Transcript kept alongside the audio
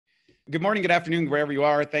Good morning, good afternoon, wherever you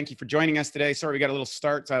are. Thank you for joining us today. Sorry, we got a little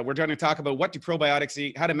start. We're going to talk about what do probiotics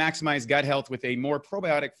eat, how to maximize gut health with a more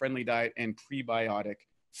probiotic-friendly diet and prebiotic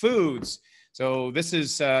foods. So this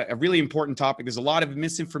is a really important topic. There's a lot of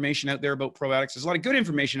misinformation out there about probiotics. There's a lot of good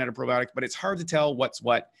information out of probiotics, but it's hard to tell what's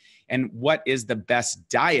what and what is the best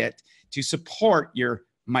diet to support your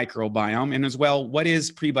microbiome. And as well, what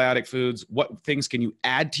is prebiotic foods? What things can you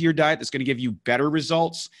add to your diet that's going to give you better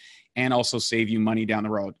results and also save you money down the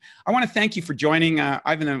road? I want to thank you for joining.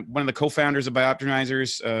 I've been one of the co-founders of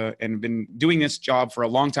BiOptimizers and been doing this job for a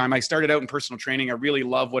long time. I started out in personal training. I really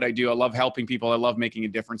love what I do. I love helping people. I love making a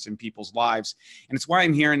difference in people's lives. And it's why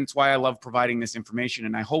I'm here, and it's why I love providing this information.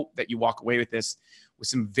 And I hope that you walk away with this with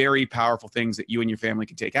some very powerful things that you and your family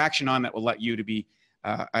can take action on that will let you to be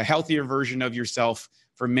a healthier version of yourself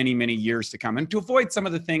for many, many years to come, and to avoid some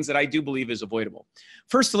of the things that I do believe is avoidable.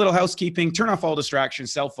 First, a little housekeeping: turn off all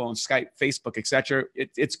distractions, cell phones, Skype, Facebook, etc.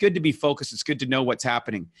 It's good to be focused. It's good to know what's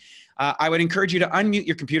happening. I would encourage you to unmute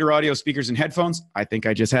your computer audio, speakers, and headphones. I think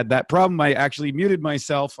I just had that problem. I actually muted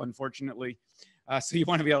myself, unfortunately. So you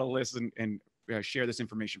want to be able to listen and share this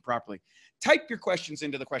information properly. Type your questions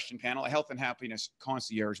into the question panel. A health and happiness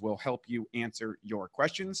concierge will help you answer your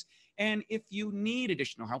questions. And if you need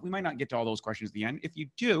additional help, we might not get to all those questions at the end. If you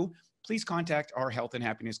do, please contact our health and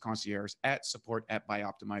happiness concierge at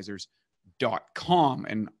support@bioptimizers.com.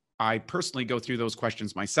 And I personally go through those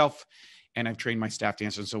questions myself, and I've trained my staff to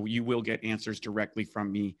answer. So you will get answers directly from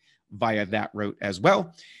me via that route as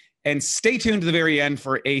well. And stay tuned to the very end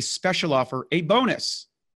for a special offer, a bonus.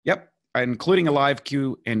 Yep. Including a live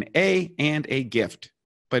Q&A and a gift.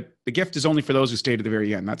 But the gift is only for those who stay to the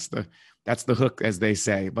very end. That's the hook, as they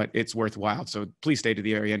say, but it's worthwhile. So please stay to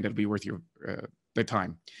the very end. It'll be worth your the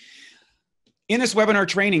time. In this webinar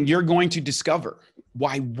training, you're going to discover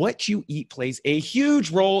why what you eat plays a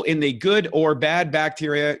huge role in the good or bad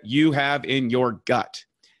bacteria you have in your gut.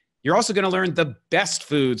 You're also going to learn the best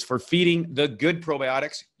foods for feeding the good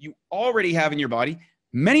probiotics you already have in your body.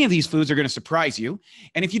 Many of these foods are going to surprise you.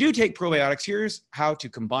 And if you do take probiotics, here's how to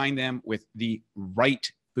combine them with the right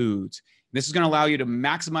foods. This is going to allow you to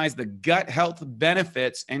maximize the gut health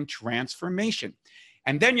benefits and transformation.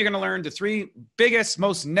 And then you're going to learn the three biggest,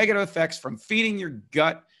 most negative effects from feeding your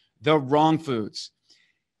gut the wrong foods.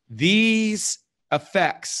 These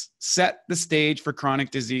effects set the stage for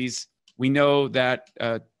chronic disease. We know that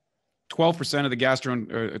 12% of the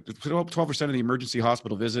 12% of the emergency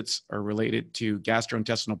hospital visits are related to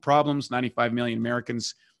gastrointestinal problems. 95 million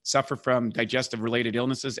Americans suffer from digestive-related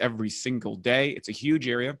illnesses every single day. It's a huge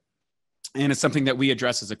area, and it's something that we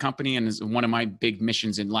address as a company and is one of my big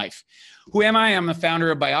missions in life. Who am I? I'm the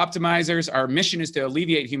founder of BiOptimizers. Our mission is to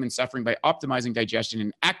alleviate human suffering by optimizing digestion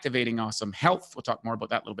and activating awesome health. We'll talk more about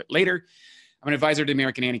that a little bit later. I'm an advisor to the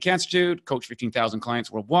American Anti-Cancer Institute, coached 15,000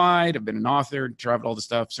 clients worldwide. I've been an author, traveled all the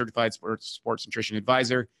stuff, certified sports nutrition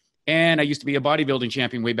advisor. And I used to be a bodybuilding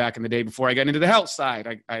champion way back in the day before I got into the health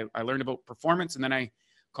side. I learned about performance, and then I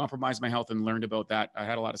compromised my health and learned about that. I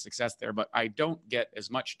had a lot of success there, but I don't get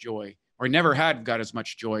as much joy, or never had got as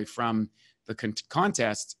much joy from the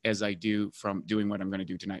contests as I do from doing what I'm going to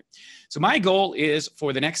do tonight. So my goal is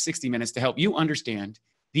for the next 60 minutes to help you understand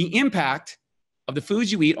the impact of the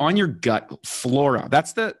foods you eat on your gut flora.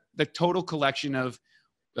 That's the total collection of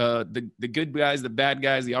the good guys, the bad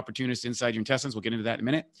guys, the opportunists inside your intestines. We'll get into that in a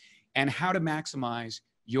minute. And how to maximize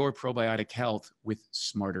your probiotic health with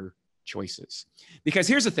smarter choices. Because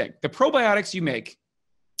here's the thing: the probiotics you make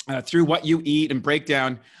through what you eat and break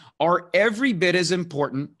down are every bit as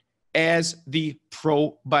important as the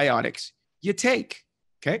probiotics you take.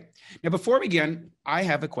 Okay? Now, before we begin, I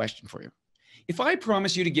have a question for you. If I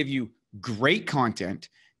promise you to give you great content,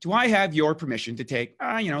 do I have your permission to take,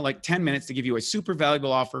 like 10 minutes to give you a super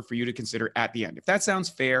valuable offer for you to consider at the end? If that sounds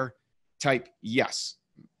fair, type yes.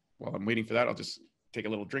 While I'm waiting for that, I'll just take a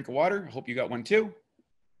little drink of water. I hope you got one too.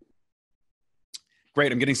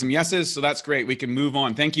 Great, I'm getting some yeses, so that's great. We can move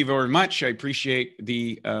on. Thank you very much. I appreciate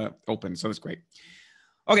the open, so that's great.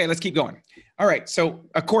 Okay, let's keep going. All right, so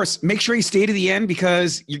of course, make sure you stay to the end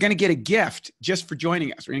because you're going to get a gift just for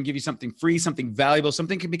joining us. We're going to give you something free, something valuable,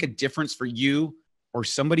 something that can make a difference for you or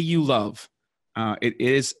somebody you love. It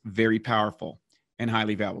is very powerful and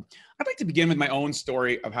highly valuable. I'd like to begin with my own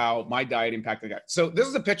story of how my diet impacted the gut. So this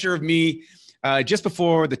is a picture of me just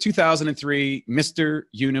before the 2003 Mr.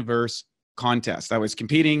 Universe contest. I was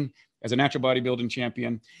competing as a natural bodybuilding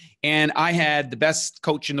champion, and I had the best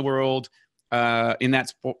coach in the world in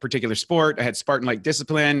that particular sport. I had Spartan-like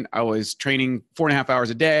discipline. I was training 4.5 hours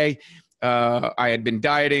a day. I had been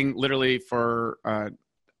dieting literally for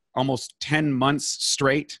almost 10 months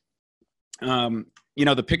straight. You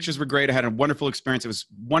know, the pictures were great. I had a wonderful experience. It was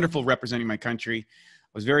wonderful representing my country. I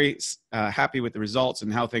was very happy with the results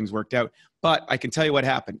and how things worked out. But I can tell you what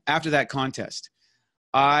happened. After that contest,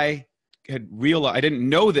 I had realized, I didn't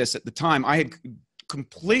know this at the time, I had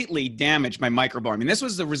completely damaged my microbiome. And this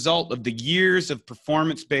was the result of the years of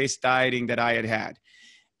performance-based dieting that I had had.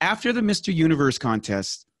 After the Mr. Universe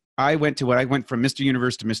contest, I went from Mr.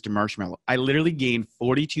 Universe to Mr. Marshmallow. I literally gained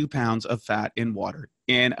 42 pounds of fat in water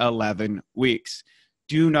in 11 weeks.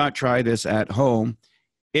 Do not try this at home.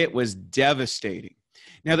 It was devastating.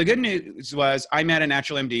 Now, the good news was I met a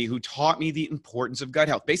natural MD who taught me the importance of gut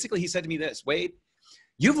health. Basically, he said to me this: Wade,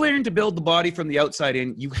 you've learned to build the body from the outside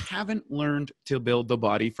in. You haven't learned to build the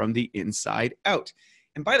body from the inside out.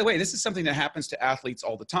 And by the way, this is something that happens to athletes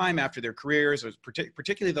all the time after their careers, or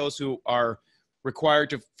particularly those who are required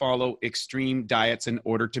to follow extreme diets in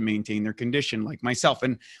order to maintain their condition, like myself.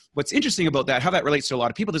 And what's interesting about that, how that relates to a lot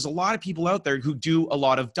of people, there's a lot of people out there who do a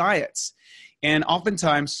lot of diets. And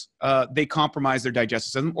oftentimes they compromise their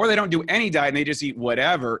digestive system, or they don't do any diet and they just eat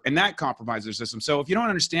whatever, and that compromises their system. So if you don't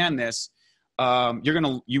understand this,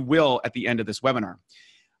 you will at the end of this webinar.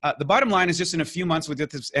 The bottom line is, just in a few months with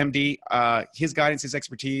this MD, his guidance, his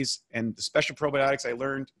expertise, and the special probiotics I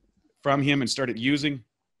learned from him and started using,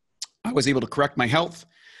 I was able to correct my health.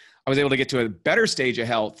 I was able to get to a better stage of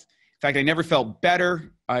health. In fact, I never felt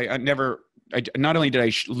better. Not only did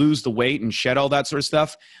I lose the weight and shed all that sort of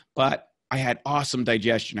stuff, but I had awesome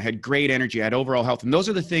digestion. I had great energy. I had overall health. And those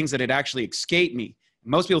are the things that had actually escaped me.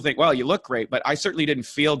 Most people think, well, you look great, but I certainly didn't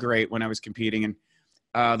feel great when I was competing.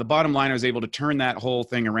 And the bottom line, I was able to turn that whole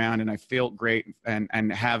thing around, and I feel great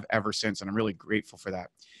and have ever since. And I'm really grateful for that.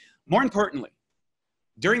 More importantly,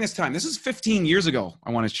 during this time, this is 15 years ago,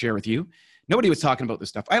 I want to share with you, nobody was talking about this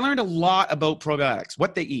stuff. I learned a lot about probiotics,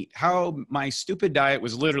 what they eat, how my stupid diet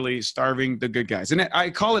was literally starving the good guys. And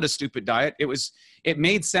I call it a stupid diet. It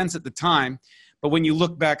made sense at the time, but when you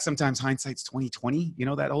look back, sometimes hindsight's 20/20, you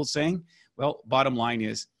know that old saying? Well, bottom line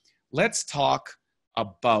is, let's talk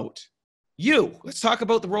about you. Let's talk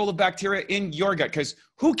about the role of bacteria in your gut, because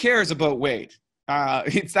who cares about weight?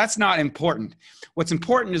 That's not important. What's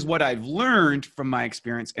important is what I've learned from my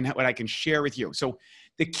experience and what I can share with you. So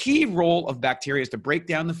the key role of bacteria is to break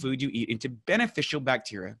down the food you eat into beneficial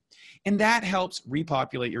bacteria, and that helps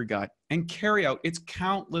repopulate your gut and carry out its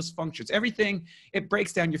countless functions. Everything, it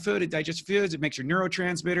breaks down your food, it digests foods, it makes your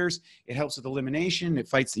neurotransmitters, it helps with elimination, it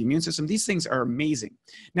fights the immune system. These things are amazing.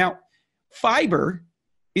 Now, fiber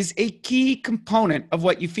is a key component of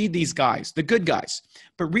what you feed these guys, the good guys.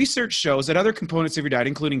 But research shows that other components of your diet,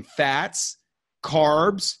 including fats,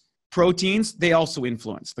 carbs, proteins, they also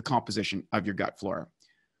influence the composition of your gut flora.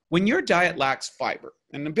 When your diet lacks fiber,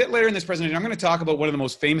 and a bit later in this presentation, I'm going to talk about one of the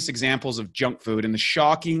most famous examples of junk food and the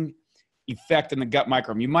shocking effect in the gut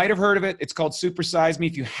microbiome. You might have heard of it. It's called Super Size Me.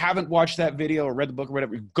 If you haven't watched that video or read the book or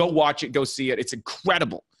whatever, go watch it, go see it. It's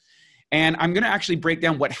incredible. And I'm going to actually break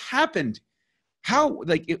down what happened.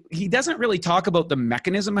 He doesn't really talk about the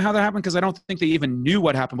mechanism of how that happened, because I don't think they even knew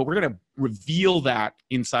what happened, but we're going to reveal that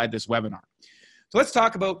inside this webinar. So let's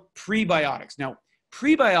talk about prebiotics. Now,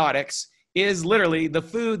 prebiotics is literally the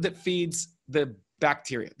food that feeds the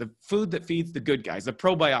bacteria, the food that feeds the good guys, the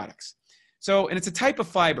probiotics. So, and it's a type of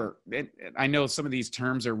fiber. And I know some of these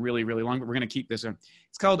terms are really, really long, but we're going to keep this in.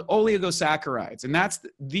 It's called oligosaccharides. And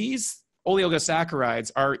these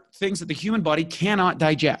oligosaccharides are things that the human body cannot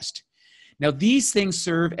digest. Now, these things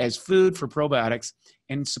serve as food for probiotics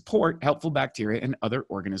and support helpful bacteria and other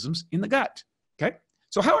organisms in the gut. Okay?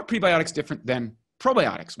 So how are prebiotics different than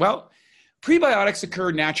probiotics? Well, prebiotics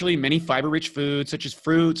occur naturally in many fiber-rich foods, such as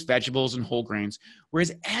fruits, vegetables, and whole grains.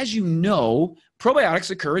 Whereas, as you know, probiotics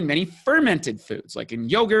occur in many fermented foods, like in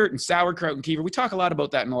yogurt and sauerkraut and kefir. We talk a lot about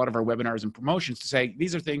that in a lot of our webinars and promotions, to say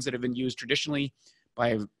these are things that have been used traditionally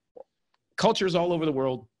by cultures all over the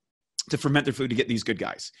world to ferment their food to get these good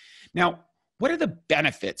guys. Now, what are the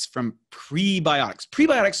benefits from prebiotics?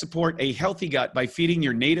 Prebiotics support a healthy gut by feeding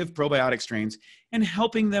your native probiotic strains and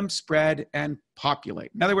helping them spread and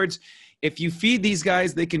populate. In other words, if you feed these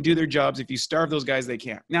guys, they can do their jobs. If you starve those guys, they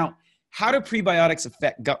can't. Now, how do prebiotics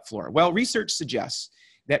affect gut flora? Well, research suggests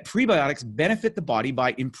that prebiotics benefit the body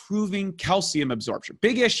by improving calcium absorption.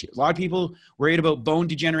 Big issue. A lot of people worried about bone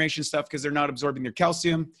degeneration stuff because they're not absorbing their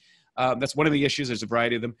calcium. That's one of the issues. There's a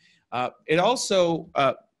variety of them. It also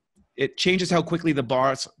it changes how quickly the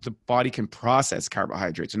body can process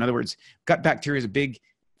carbohydrates. In other words, gut bacteria is a big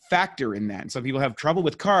factor in that. And some people have trouble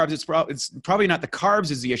with carbs. It's probably not the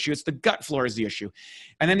carbs is the issue. It's the gut flora is the issue.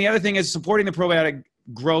 And then the other thing is supporting the probiotic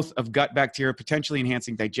growth of gut bacteria, potentially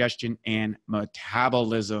enhancing digestion and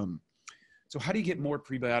metabolism. So how do you get more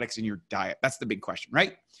prebiotics in your diet? That's the big question,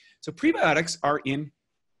 right? So prebiotics are in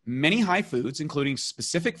many high foods, including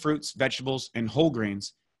specific fruits, vegetables, and whole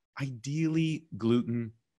grains, ideally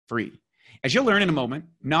gluten-free. As you'll learn in a moment,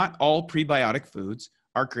 not all prebiotic foods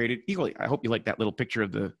are created equally. I hope you like that little picture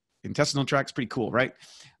of the intestinal tract. It's pretty cool, right?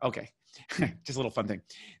 Okay, just a little fun thing.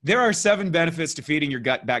 There are 7 benefits to feeding your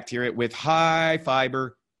gut bacteria with high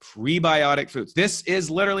fiber prebiotic foods. This is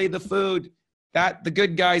literally the food that the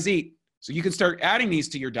good guys eat. So you can start adding these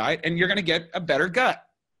to your diet and you're going to get a better gut.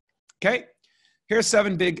 Okay? Here are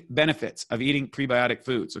 7 big benefits of eating prebiotic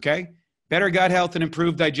foods, okay? Better gut health and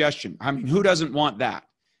improved digestion. I mean, who doesn't want that?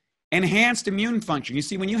 Enhanced immune function. You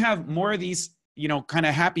see, when you have more of these, kind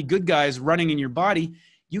of happy good guys running in your body,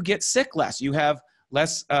 you get sick less. You have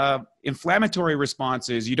less inflammatory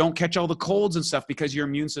responses. You don't catch all the colds and stuff because your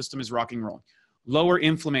immune system is rocking and rolling. Lower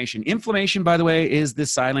inflammation. Inflammation, by the way, is the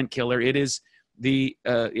silent killer. It is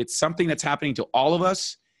it's something that's happening to all of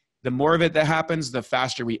us. The more of it that happens, the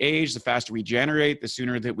faster we age, the faster we generate, the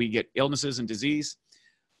sooner that we get illnesses and disease.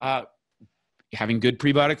 Having good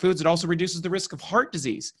prebiotic foods, it also reduces the risk of heart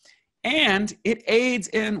disease. And it aids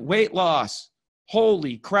in weight loss.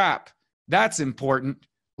 Holy crap. That's important.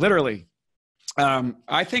 Literally.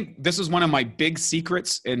 I think this is one of my big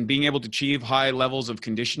secrets in being able to achieve high levels of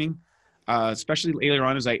conditioning, especially later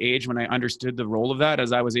on as I aged, when I understood the role of that,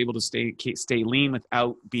 as I was able to stay lean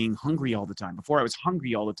without being hungry all the time. Before I was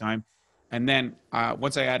hungry all the time. And then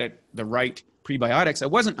once I added the right prebiotics, I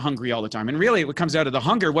wasn't hungry all the time. And really what comes out of the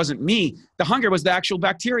hunger wasn't me. The hunger was the actual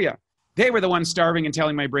bacteria. They were the ones starving and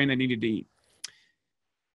telling my brain they needed to eat.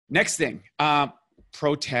 Next thing,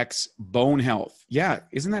 protects bone health. Yeah,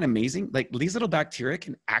 isn't that amazing? Like these little bacteria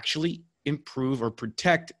can actually improve or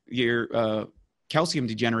protect your calcium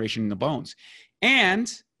degeneration in the bones.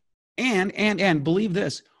 And believe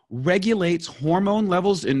this, regulates hormone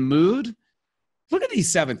levels and mood. Look at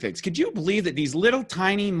these 7 things. Could you believe that these little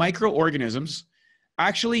tiny microorganisms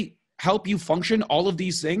actually help you function all of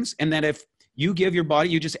these things? And that if you give your body,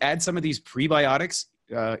 you just add some of these prebiotics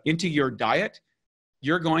into your diet,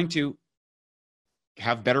 you're going to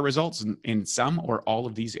have better results in some or all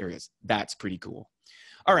of these areas. That's pretty cool.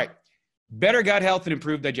 All right. Better gut health and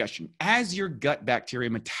improved digestion. As your gut bacteria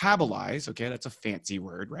metabolize, okay, that's a fancy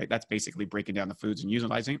word, right? That's basically breaking down the foods and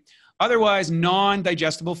utilizing it. Otherwise,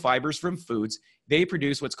 non-digestible fibers from foods, they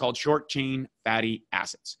produce what's called short-chain fatty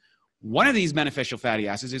acids. One of these beneficial fatty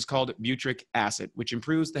acids is called butyric acid, which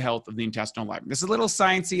improves the health of the intestinal lining. This is a little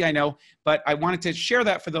sciencey, I know, but I wanted to share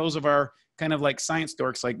that for those of our kind of like science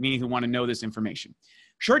dorks like me who want to know this information.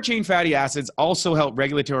 Short-chain fatty acids also help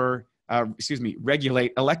regulate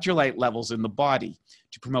electrolyte levels in the body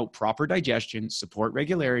to promote proper digestion, support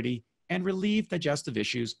regularity, and relieve digestive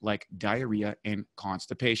issues like diarrhea and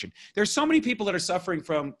constipation. There's so many people that are suffering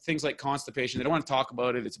from things like constipation. They don't want to talk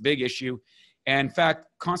about it. It's a big issue. And in fact,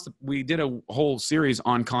 we did a whole series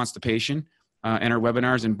on constipation in our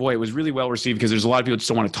webinars, and boy, it was really well received because there's a lot of people that just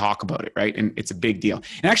don't want to talk about it, right? And it's a big deal.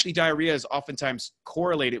 And actually, diarrhea is oftentimes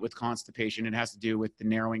correlated with constipation. It has to do with the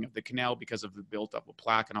narrowing of the canal because of the buildup of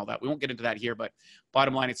plaque and all that. We won't get into that here, but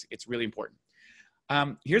bottom line, it's really important.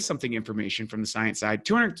 Here's something information from the science side.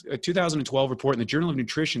 2012 report in the Journal of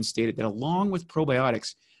Nutrition stated that along with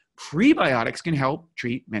probiotics, prebiotics can help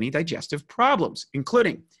treat many digestive problems,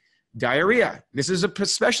 including diarrhea. This is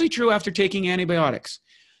especially true after taking antibiotics.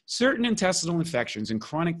 Certain intestinal infections and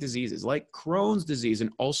chronic diseases like Crohn's disease and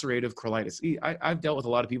ulcerative colitis. I've dealt with a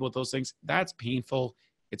lot of people with those things. That's painful.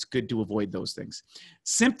 It's good to avoid those things.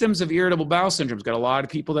 Symptoms of irritable bowel syndrome. Got a lot of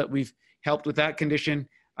people that we've helped with that condition.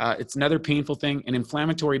 It's another painful thing. And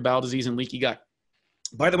inflammatory bowel disease and leaky gut.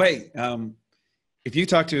 By the way, if you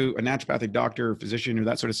talk to a naturopathic doctor or physician or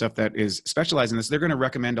that sort of stuff that is specialized in this, they're going to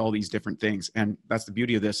recommend all these different things. And that's the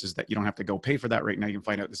beauty of this, is that you don't have to go pay for that right now. You can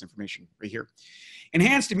find out this information right here.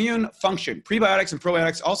 Enhanced immune function. Prebiotics and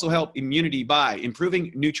probiotics also help immunity by improving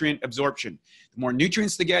nutrient absorption. The more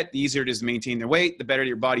nutrients they get, the easier it is to maintain their weight. The better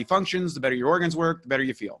your body functions, the better your organs work, the better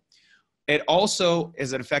you feel. It also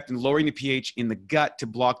is an effect in lowering the pH in the gut to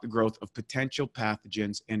block the growth of potential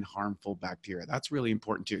pathogens and harmful bacteria. That's really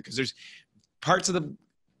important too, because there's parts of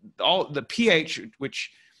the pH,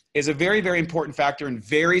 which is a very, very important factor and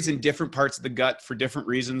varies in different parts of the gut for different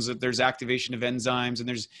reasons. There's activation of enzymes, and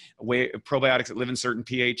there's probiotics that live in certain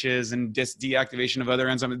pHs, and deactivation of other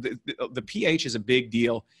enzymes. The pH is a big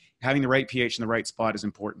deal. Having the right pH in the right spot is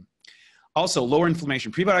important. Also, lower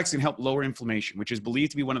inflammation. Prebiotics can help lower inflammation, which is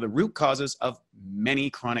believed to be one of the root causes of many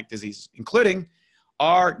chronic diseases, including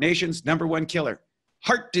our nation's #1 killer,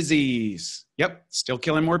 heart disease. Yep, still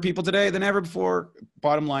killing more people today than ever before.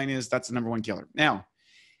 Bottom line is that's the #1 killer. Now,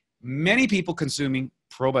 many people consuming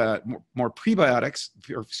more prebiotics,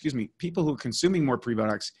 or excuse me, people who are consuming more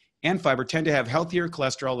prebiotics and fiber tend to have healthier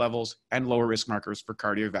cholesterol levels and lower risk markers for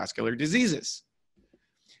cardiovascular diseases.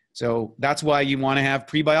 So that's why you want to have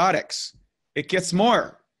prebiotics. It gets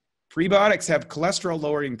more. Prebiotics have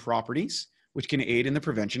cholesterol-lowering properties, which can aid in the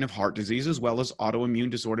prevention of heart disease as well as autoimmune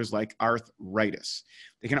disorders like arthritis.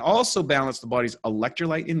 They can also balance the body's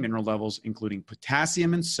electrolyte and mineral levels, including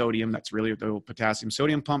potassium and sodium. That's really the potassium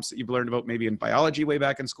sodium pumps that you've learned about maybe in biology way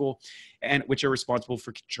back in school, and which are responsible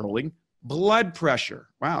for controlling blood pressure.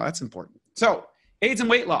 Wow, that's important. So, AIDS and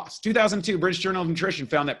weight loss. 2002, British Journal of Nutrition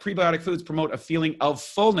found that prebiotic foods promote a feeling of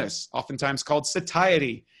fullness, oftentimes called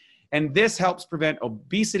satiety. And this helps prevent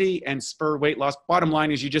obesity and spur weight loss. Bottom line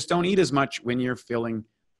is you just don't eat as much when you're feeling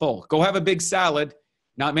full. Go have a big salad,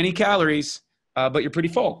 not many calories, but you're pretty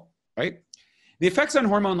full, right? The effects on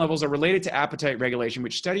hormone levels are related to appetite regulation,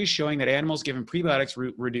 which studies showing that animals given prebiotics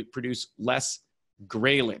produce less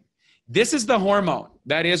ghrelin. This is the hormone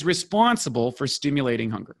that is responsible for stimulating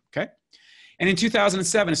hunger, okay? And in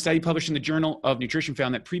 2007, a study published in the Journal of Nutrition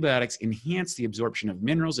found that prebiotics enhance the absorption of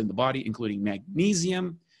minerals in the body, including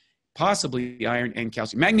magnesium, possibly iron and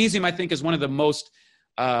calcium. Magnesium, I think, is one of the most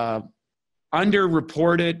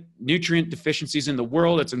underreported nutrient deficiencies in the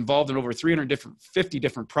world. It's involved in over 350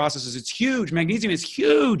 different processes. It's huge. Magnesium is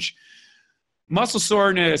huge. Muscle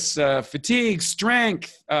soreness, fatigue,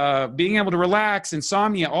 strength, being able to relax,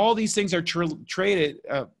 insomnia, all these things are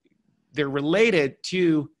they're related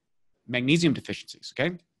to magnesium deficiencies,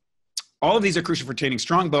 okay? All of these are crucial for attaining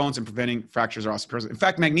strong bones and preventing fractures or osteoporosis. In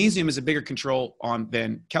fact, magnesium is a bigger control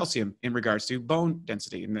than calcium in regards to bone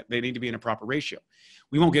density, and they need to be in a proper ratio.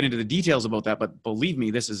 We won't get into the details about that, but believe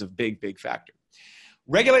me, this is a big, big factor.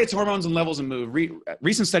 Regulates hormones and levels of mood.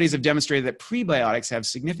 Recent studies have demonstrated that prebiotics have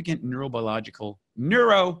significant neurobiological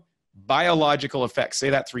effects. Say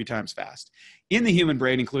that 3 times fast. In the human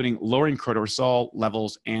brain, including lowering cortisol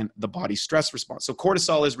levels and the body's stress response. So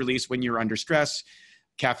cortisol is released when you're under stress.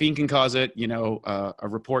 Caffeine can cause it, a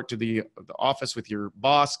report to the office with your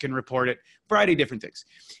boss can report it, variety of different things.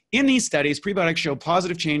 In these studies, prebiotics show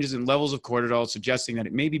positive changes in levels of cortisol, suggesting that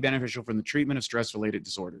it may be beneficial for the treatment of stress-related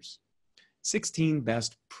disorders. 16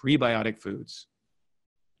 best prebiotic foods.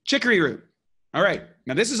 Chicory root. All right.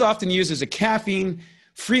 Now, this is often used as a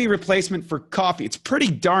caffeine-free replacement for coffee. It's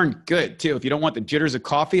pretty darn good, too. If you don't want the jitters of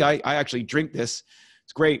coffee, I actually drink this.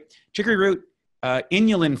 It's great. Chicory root.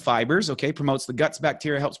 Inulin fibers, okay, promotes the gut's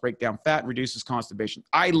bacteria, helps break down fat, and reduces constipation.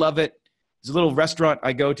 I love it. There's a little restaurant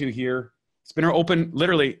I go to here. It's been open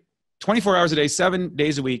literally 24 hours a day, 7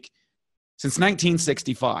 days a week since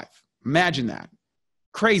 1965. Imagine that.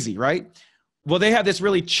 Crazy, right? Well, they have this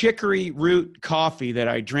really chicory root coffee that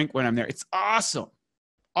I drink when I'm there. It's awesome.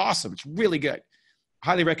 Awesome. It's really good.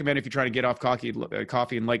 Highly recommend if you're trying to get off coffee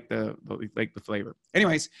and like the flavor.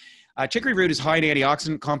 Anyways, chicory root is high in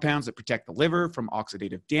antioxidant compounds that protect the liver from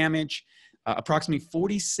oxidative damage. Approximately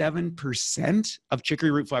 47% of chicory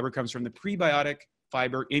root fiber comes from the prebiotic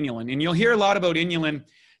fiber inulin. And you'll hear a lot about inulin.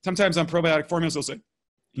 Sometimes on probiotic formulas, they'll say,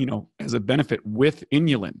 as a benefit with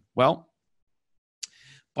inulin. Well,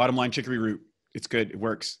 bottom line, chicory root, it's good. It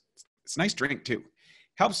works. It's a nice drink too.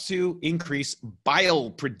 Helps to increase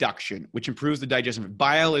bile production, which improves the digestion.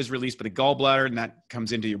 Bile is released by the gallbladder, and that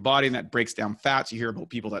comes into your body, and that breaks down fats. You hear about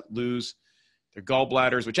people that lose their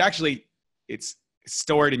gallbladders, which actually it's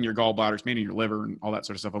stored in your gallbladders, made in your liver and all that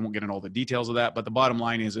sort of stuff. I won't get into all the details of that, but the bottom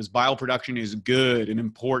line is bile production is good and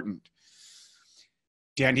important.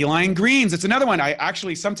 Dandelion greens. It's another one. I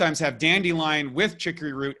actually sometimes have dandelion with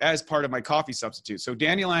chicory root as part of my coffee substitute. So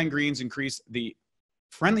dandelion greens increase the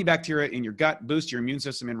friendly bacteria in your gut, boost your immune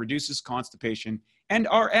system, and reduces constipation, and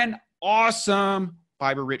are an awesome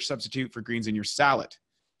fiber-rich substitute for greens in your salad.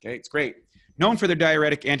 Okay, it's great. Known for their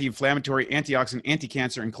diuretic, anti-inflammatory, antioxidant,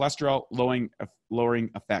 anti-cancer, and cholesterol-lowering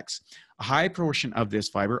effects. A high portion of this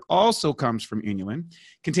fiber also comes from inulin,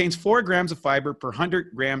 contains 4 grams of fiber per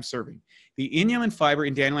 100-gram serving. The inulin fiber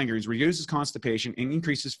in dandelion greens reduces constipation and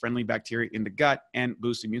increases friendly bacteria in the gut and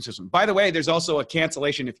boosts the immune system. By the way, there's also a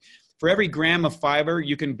cancellation. For every gram of fiber,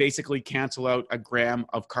 you can basically cancel out a gram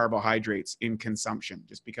of carbohydrates in consumption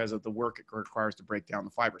just because of the work it requires to break down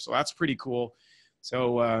the fiber. So that's pretty cool.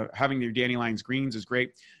 So having your dandelion greens is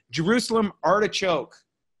great. Jerusalem artichoke.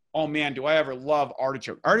 Oh man, do I ever love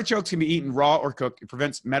artichoke. Artichokes can be eaten raw or cooked. It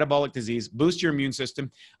prevents metabolic disease, boosts your immune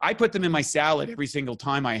system. I put them in my salad every single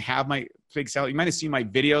time I have my big salad. You might have seen my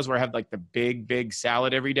videos where I have like the big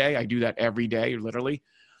salad every day. I do that every day, literally.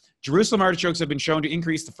 Jerusalem artichokes have been shown to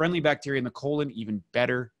increase the friendly bacteria in the colon even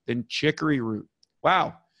better than chicory root.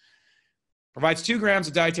 Wow. Provides 2 grams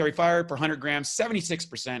of dietary fiber per 100 grams,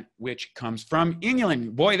 76%, which comes from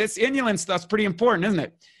inulin. Boy, this inulin stuff's pretty important, isn't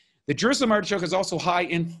it? The Jerusalem artichoke is also high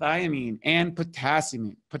in thiamine and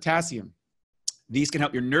potassium. These can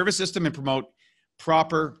help your nervous system and promote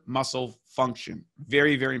proper muscle function.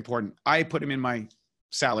 Very, very important. I put them in my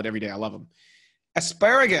salad every day. I love them.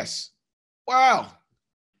 Asparagus. Wow.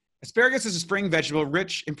 Asparagus is a spring vegetable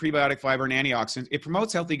rich in prebiotic fiber and antioxidants. It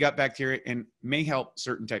promotes healthy gut bacteria and may help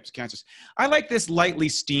certain types of cancers. I like this lightly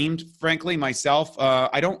steamed, frankly, myself.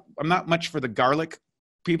 I'm not much for the garlic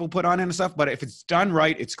people put on it and stuff, but if it's done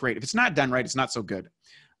right, it's great. If it's not done right, it's not so good.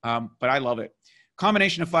 But I love it.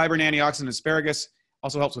 Combination of fiber and antioxidant asparagus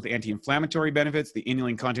also helps with anti-inflammatory benefits. The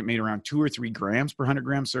inulin content made around 2 or 3 grams per 100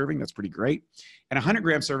 gram serving. That's pretty great. And a 100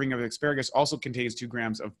 gram serving of asparagus also contains 2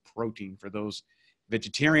 grams of protein. For those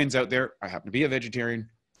vegetarians out there, I happen to be a vegetarian.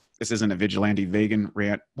 This isn't a vigilante vegan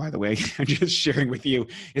rant, by the way. I'm just sharing with you.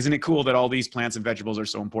 Isn't it cool that all these plants and vegetables are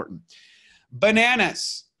so important?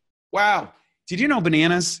 Bananas. Wow. Did you know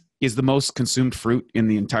bananas is the most consumed fruit in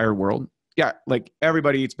the entire world? Yeah, like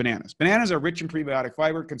everybody eats bananas. Bananas are rich in prebiotic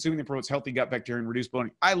fiber. Consuming them promotes healthy gut bacteria and reduced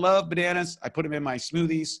bloating. I love bananas. I put them in my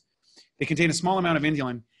smoothies. They contain a small amount of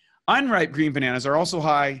inulin. Unripe green bananas are also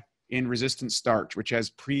high in resistant starch, which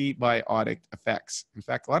has prebiotic effects. In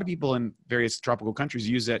fact, a lot of people in various tropical countries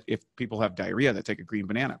use it if people have diarrhea that take a green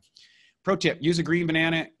banana. Pro tip, use a green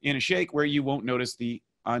banana in a shake where you won't notice the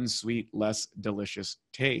unsweet, less delicious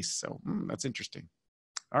taste. So that's interesting.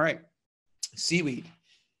 All right, seaweed.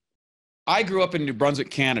 I grew up in New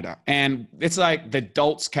Brunswick, Canada, and it's like the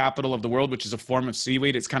Dulce capital of the world, which is a form of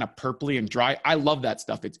seaweed. It's kind of purpley and dry. I love that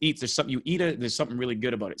stuff. There's something you eat it, there's something really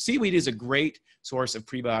good about it. Seaweed is a great source of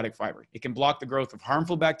prebiotic fiber. It can block the growth of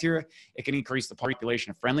harmful bacteria. It can increase the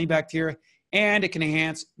population of friendly bacteria, and it can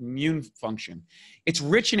enhance immune function. It's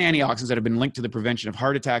rich in antioxidants that have been linked to the prevention of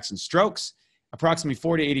heart attacks and strokes. Approximately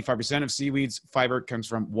 40 to 85% of seaweed's fiber comes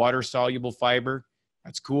from water-soluble fiber.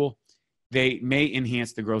 That's cool. They may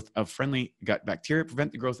enhance the growth of friendly gut bacteria,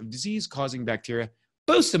 prevent the growth of disease-causing bacteria,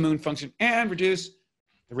 boost immune function, and reduce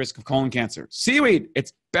the risk of colon cancer. Seaweed,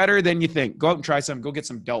 it's better than you think. Go out and try some. Go get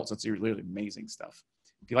some Dulce. That's really amazing stuff.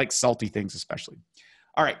 If you like salty things especially.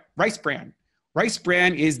 All right, rice bran. Rice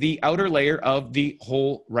bran is the outer layer of the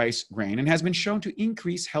whole rice grain and has been shown to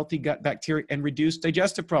increase healthy gut bacteria and reduce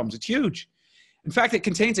digestive problems. It's huge. In fact, it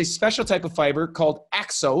contains a special type of fiber called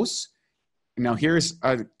axose. Now, here's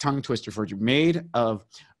a tongue twister for you. Made of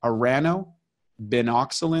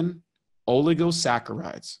aranobinoxylin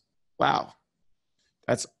oligosaccharides. Wow.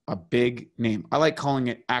 That's a big name. I like calling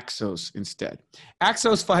it axose instead.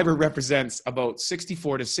 Axose fiber represents about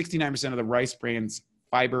 64 to 69% of the rice bran's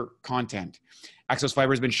fiber content. Axose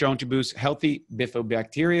fiber has been shown to boost healthy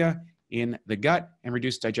bifidobacteria in the gut and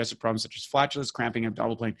reduce digestive problems such as flatulence, cramping, and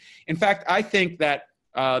abdominal pain. In fact, I think that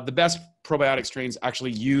the best probiotic strains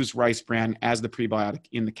actually use rice bran as the prebiotic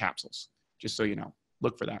in the capsules, just so you know.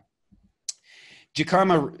 Look for that.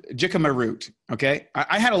 Jicama root, okay?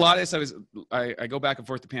 I had a lot of this. I go back and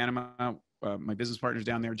forth to Panama. My business partner's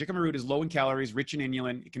down there. Jicama root is low in calories, rich in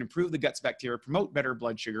inulin. It can improve the gut's bacteria, promote better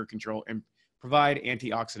blood sugar control, and provide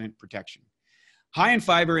antioxidant protection. High in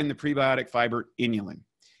fiber in the prebiotic fiber inulin.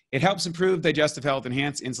 It helps improve digestive health,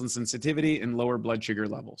 enhance insulin sensitivity, and lower blood sugar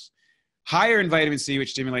levels. Higher in vitamin C,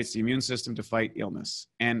 which stimulates the immune system to fight illness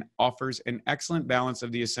and offers an excellent balance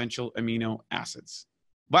of the essential amino acids.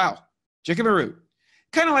 Wow. Jicama root.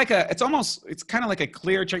 Kind of like it's kind of like a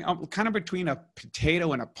clear, kind of between a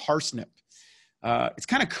potato and a parsnip. It's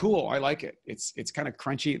kind of cool. I like it. It's kind of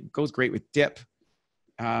crunchy. It goes great with dip.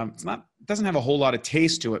 It doesn't have a whole lot of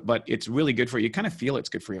taste to it, but it's really good for you. You kind of feel it's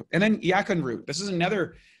good for you. And then yacon root. This is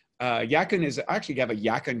another, yacon is, I actually have a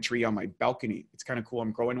yacon tree on my balcony. It's kind of cool.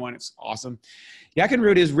 I'm growing one. It's awesome. Yacon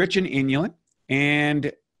root is rich in inulin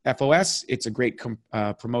and FOS. It's a great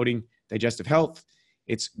promoting digestive health.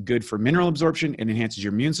 It's good for mineral absorption and enhances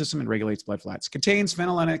your immune system and regulates blood flow. It contains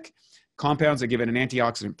phenolenic compounds that give it an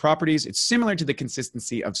antioxidant properties. It's similar to the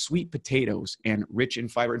consistency of sweet potatoes and rich in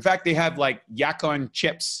fiber. In fact, they have like yacon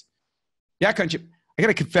chips. Yacon chip. I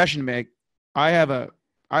got a confession to make. I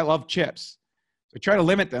love chips. So I try to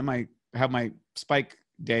limit them. I have my spike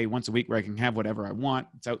day once a week where I can have whatever I want.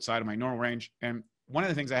 It's outside of my normal range. And one of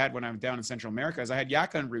the things I had when I was down in Central America is I had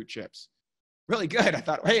yacon root chips. Really good. I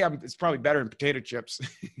thought, hey, it's probably better than potato chips.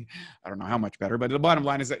 I don't know how much better, but the bottom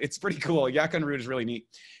line is that it's pretty cool. Yacon root is really neat.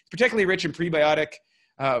 It's particularly rich in prebiotic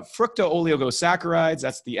fructooligosaccharides.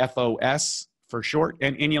 That's the FOS for short,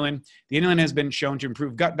 and inulin. The inulin has been shown to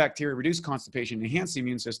improve gut bacteria, reduce constipation, enhance the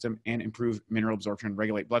immune system, and improve mineral absorption and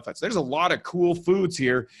regulate blood flow. So there's a lot of cool foods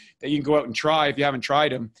here that you can go out and try if you haven't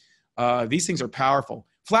tried them. These things are powerful.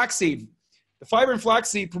 Flaxseed. The fiber in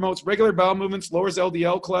flaxseed promotes regular bowel movements, lowers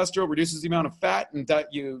LDL cholesterol, reduces the amount of fat and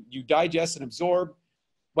that you digest and absorb.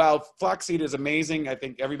 while flaxseed is amazing, I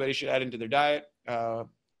think everybody should add into their diet.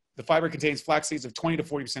 The fiber contains flax seeds of 20 to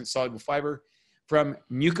 40% soluble fiber from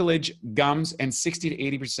mucilage gums and 60 to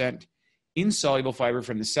 80% insoluble fiber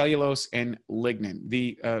from the cellulose and lignin.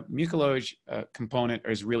 The mucilage component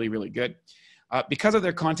is really, really good. Because of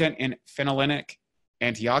their content in phenolenic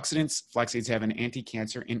antioxidants, flax seeds have an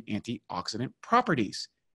anti-cancer and antioxidant properties.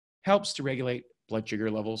 Helps to regulate blood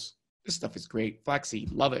sugar levels. This stuff is great.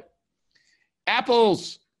 Flaxseed, love it.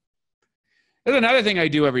 Apples. There's another thing I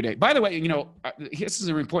do every day. By the way, this is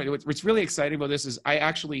important. What's really exciting about this is I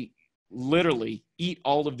actually literally eat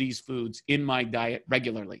all of these foods in my diet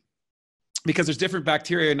regularly because there's different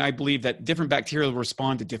bacteria, and I believe that different bacteria will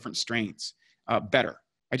respond to different strains better.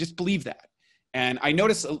 I just believe that. And I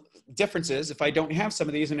notice differences if I don't have some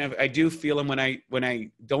of these, and if I do feel them when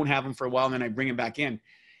I don't have them for a while, and then I bring them back in.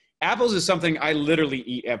 Apples is something I literally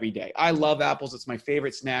eat every day. I love apples. It's my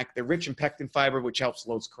favorite snack. They're rich in pectin fiber, which helps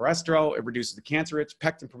lower cholesterol. It reduces the cancer risk.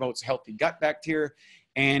 Pectin promotes healthy gut bacteria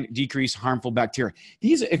and decrease harmful bacteria.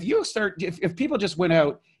 If people just went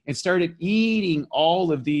out and started eating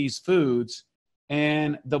all of these foods,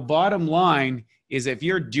 and the bottom line is if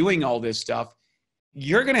you're doing all this stuff,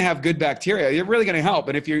 you're going to have good bacteria. You're really going to help.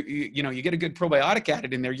 And if you get a good probiotic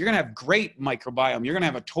added in there, you're going to have great microbiome. You're going to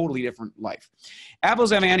have a totally different life.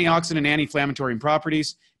 Apples have antioxidant and anti-inflammatory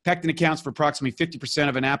properties. Pectin accounts for approximately 50%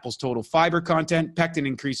 of an apple's total fiber content. Pectin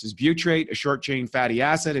increases butyrate, a short-chain fatty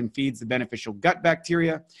acid, and feeds the beneficial gut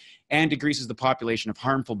bacteria and decreases the population of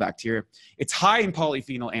harmful bacteria. It's high in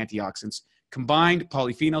polyphenol antioxidants. Combined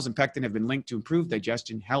polyphenols and pectin have been linked to improved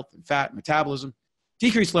digestion, health, and fat metabolism,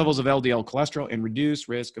 decrease levels of LDL cholesterol, and reduce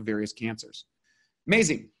risk of various cancers.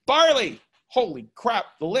 Amazing. Barley. Holy crap.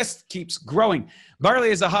 The list keeps growing. Barley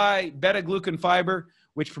is a high beta-glucan fiber,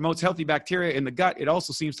 which promotes healthy bacteria in the gut. It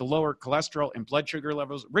also seems to lower cholesterol and blood sugar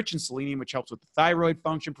levels. Rich in selenium, which helps with the thyroid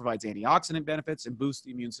function, provides antioxidant benefits, and boosts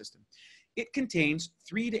the immune system. It contains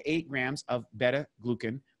 3 to 8 grams of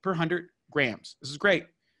beta-glucan per 100 grams. This is great.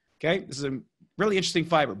 Okay, this is a really interesting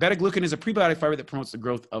fiber. Beta-glucan is a prebiotic fiber that promotes the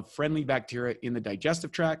growth of friendly bacteria in the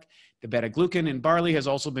digestive tract. The beta-glucan in barley has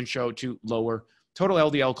also been shown to lower total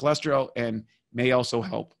LDL cholesterol and may also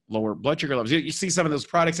help lower blood sugar levels. You see some of those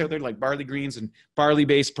products out there like barley greens and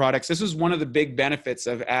barley-based products. This is one of the big benefits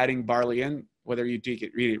of adding barley in, whether you eat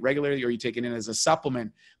it regularly or you take it in as a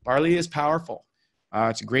supplement. Barley is powerful.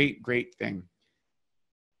 It's a great, great thing.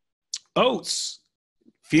 Oats.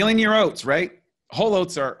 Feeling your oats, right? Whole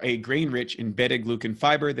oats are a grain rich in beta-glucan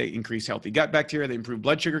fiber. They increase healthy gut bacteria. They improve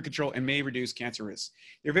blood sugar control and may reduce cancer risk.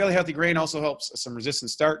 Their very healthy grain also helps some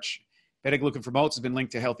resistant starch. Beta-glucan from oats has been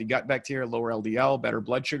linked to healthy gut bacteria, lower LDL, better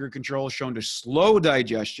blood sugar control, shown to slow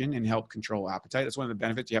digestion and help control appetite. That's one of the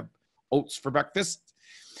benefits. You have oats for breakfast.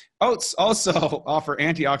 Oats also offer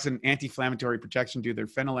antioxidant, anti-inflammatory protection due to their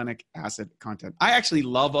phenolenic acid content. I actually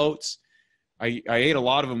love oats. I ate a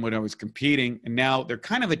lot of them when I was competing, and now they're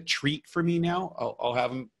kind of a treat for me now. I'll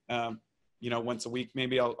have them, once a week.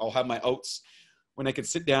 Maybe I'll have my oats when I can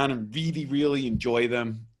sit down and really, really enjoy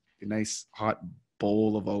them. A nice hot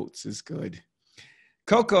bowl of oats is good.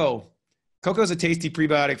 Cocoa. Cocoa is a tasty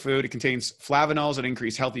prebiotic food. It contains flavonols that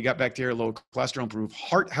increase healthy gut bacteria, low cholesterol, improve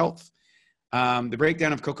heart health. The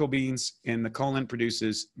breakdown of cocoa beans in the colon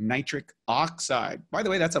produces nitric oxide. By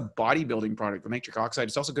the way, that's a bodybuilding product, the nitric oxide.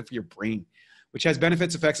 It's also good for your brain, which has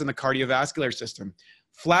effects on the cardiovascular system.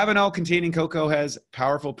 Flavanol containing cocoa has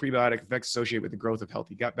powerful prebiotic effects associated with the growth of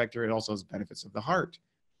healthy gut bacteria. It also has benefits of the heart.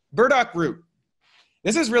 Burdock root.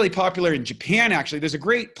 This is really popular in Japan, actually. There's a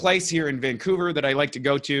great place here in Vancouver that I like to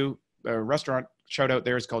go to. A restaurant shout out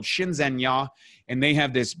there is called Shinzen-ya, and they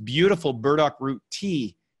have this beautiful burdock root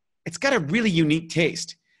tea. It's got a really unique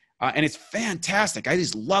taste, and it's fantastic. I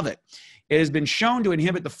just love it. It has been shown to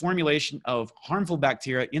inhibit the formulation of harmful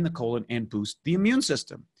bacteria in the colon and boost the immune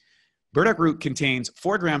system. Burdock root contains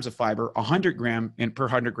 4 grams of fiber, 100 gram per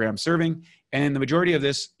 100 gram serving, and the majority of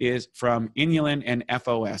this is from inulin and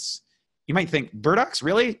FOS. You might think, burdocks,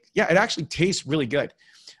 really? Yeah, it actually tastes really good.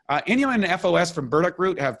 Inulin and FOS from burdock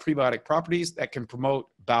root have prebiotic properties that can promote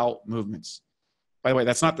bowel movements. By the way,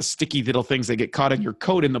 that's not the sticky little things that get caught in your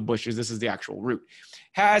coat in the bushes. This is the actual root.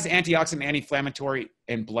 Has antioxidant, anti-inflammatory,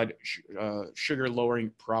 and blood sugar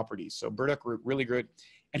lowering properties. So burdock root, really good.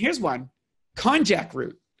 And here's one, konjac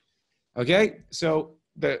root. Okay, so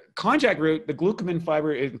the konjac root, the glucosamine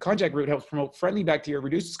fiber in konjac root helps promote friendly bacteria,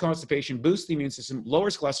 reduces constipation, boosts the immune system,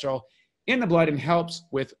 lowers cholesterol in the blood, and helps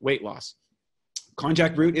with weight loss.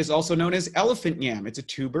 Konjac root is also known as elephant yam. It's a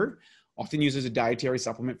tuber, often used as a dietary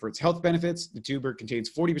supplement for its health benefits. The tuber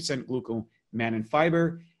contains 40% glucomannan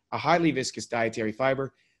fiber, a highly viscous dietary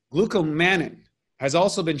fiber. Glucomannan has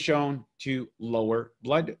also been shown to lower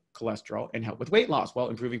blood cholesterol and help with weight loss while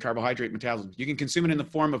improving carbohydrate metabolism. You can consume it in the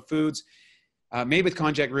form of foods made with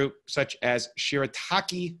konjac root, such as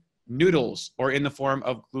shirataki noodles, or in the form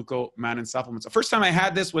of glucomannan supplements. The first time I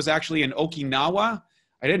had this was actually in Okinawa.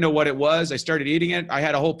 I didn't know what it was. I started eating it. I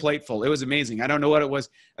had a whole plate full. It was amazing. I don't know what it was.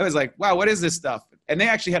 I was like, wow, what is this stuff? And they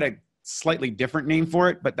actually had a slightly different name for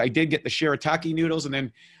it, but I did get the shirataki noodles. And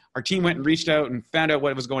then our team went and reached out and found out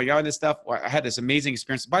what was going on with this stuff. I had this amazing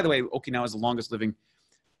experience. By the way, Okinawa is the longest living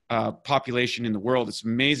population in the world. It's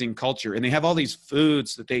amazing culture. And they have all these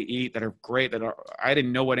foods that they eat that are great, I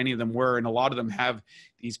didn't know what any of them were. And a lot of them have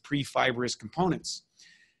these pre-fibrous components.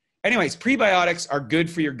 Anyways, prebiotics are good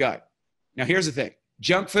for your gut. Now, here's the thing.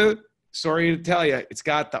 Junk food, sorry to tell you, it's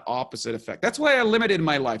got the opposite effect. That's why I limited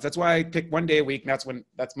my life. That's why I pick one day a week. And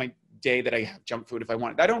that's my day that I have junk food if I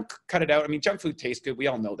want it. I don't cut it out. I mean, junk food tastes good. We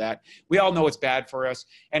all know that. We all know it's bad for us.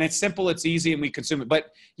 And it's simple, it's easy, and we consume it. But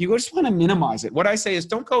you just want to minimize it. What I say is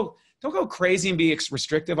don't go crazy and be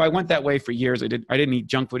restrictive. I went that way for years. I didn't eat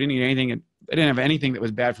junk food, didn't eat anything. And I didn't have anything that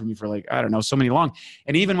was bad for me for like, I don't know, so many long.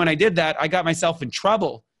 And even when I did that, I got myself in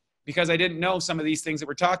trouble because I didn't know some of these things that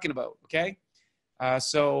we're talking about. Okay.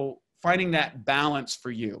 So finding that balance for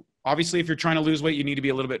you. Obviously, if you're trying to lose weight, you need to be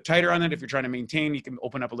a little bit tighter on it. If you're trying to maintain, you can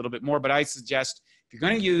open up a little bit more. But I suggest if you're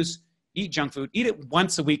going to eat junk food, eat it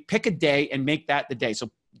once a week, pick a day and make that the day.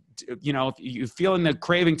 So, you know, if you're feeling the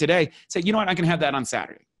craving today, say, you know what, I can have that on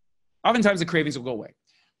Saturday. Oftentimes the cravings will go away.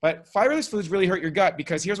 But fiberless foods really hurt your gut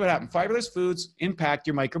because here's what happens. Fiberless foods impact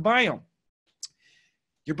your microbiome.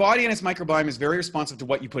 Your body and its microbiome is very responsive to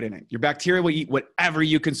what you put in it. Your bacteria will eat whatever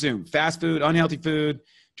you consume. Fast food, unhealthy food,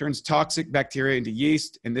 turns toxic bacteria into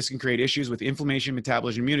yeast, and this can create issues with inflammation,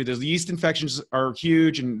 metabolism, immunity. Those yeast infections are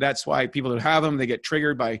huge, and that's why people that have them, they get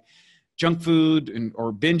triggered by junk food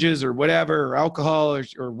or binges or whatever, or alcohol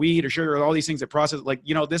or weed or sugar, or all these things that process. Like,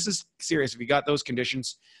 you know, this is serious. If you got those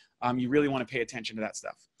conditions, you really want to pay attention to that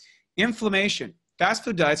stuff. Inflammation. Fast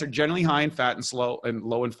food diets are generally high in fat and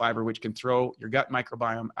low in fiber, which can throw your gut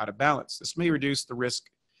microbiome out of balance. This may reduce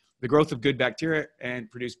the growth of good bacteria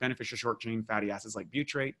and produce beneficial short-chain fatty acids like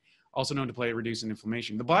butyrate, also known to play a reducing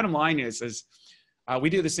inflammation. The bottom line is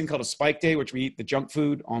we do this thing called a spike day, which we eat the junk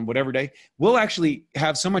food on whatever day. We'll actually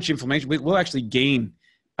have so much inflammation. We'll actually gain,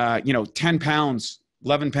 10 pounds,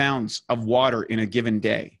 11 pounds of water in a given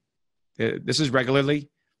day. This is regularly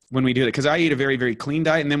when we do it, because I eat a very, very clean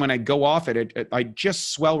diet. And then when I go off it, I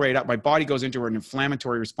just swell right up. My body goes into an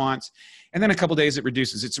inflammatory response. And then a couple of days it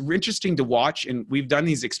reduces. It's interesting to watch. And we've done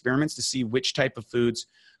these experiments to see which type of foods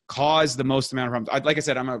cause the most amount of problems. Like I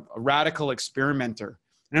said, I'm a radical experimenter.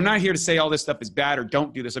 And I'm not here to say all this stuff is bad or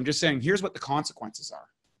don't do this. I'm just saying, here's what the consequences are.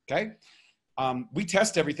 Okay. We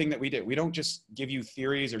test everything that we do. We don't just give you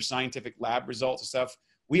theories or scientific lab results and stuff.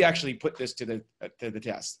 We actually put this to the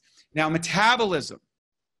test. Now, metabolism.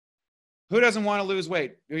 Who doesn't want to lose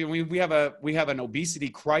weight? We have an obesity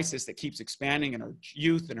crisis that keeps expanding in our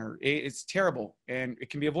youth and it's terrible, and it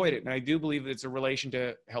can be avoided. And I do believe that it's a relation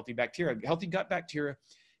to healthy bacteria. Healthy gut bacteria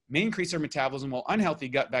may increase our metabolism, while unhealthy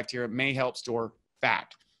gut bacteria may help store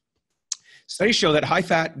fat. Studies show that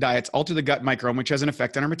high-fat diets alter the gut microbiome, which has an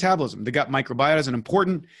effect on our metabolism. The gut microbiota is an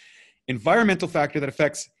important environmental factor that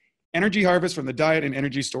affects energy harvest from the diet and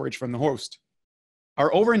energy storage from the host.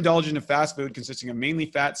 Our overindulgence of fast food consisting of mainly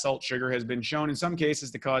fat, salt, sugar has been shown in some cases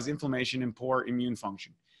to cause inflammation and poor immune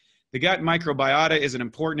function. The gut microbiota is an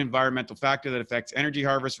important environmental factor that affects energy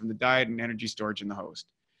harvest from the diet and energy storage in the host.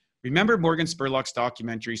 Remember Morgan Spurlock's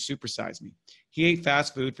documentary, Super Size Me? He ate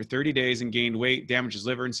fast food for 30 days and gained weight, damaged his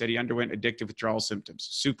liver, and said he underwent addictive withdrawal symptoms.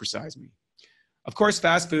 Super Size Me. Of course,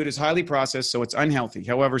 fast food is highly processed, so it's unhealthy.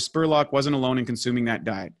 However, Spurlock wasn't alone in consuming that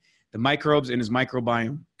diet. The microbes in his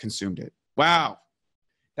microbiome consumed it. Wow.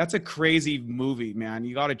 That's a crazy movie, man.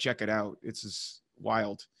 You got to check it out. It's just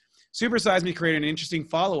wild. Super Size Me created an interesting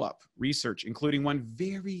follow-up research, including one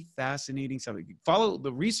very fascinating subject. Follow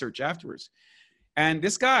the research afterwards. And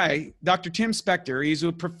this guy, Dr. Tim Spector, he's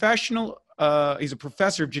a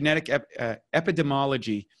professor of genetic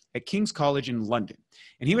epidemiology at King's College in London.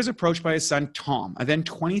 And he was approached by his son, Tom, a then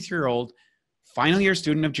 23-year-old final year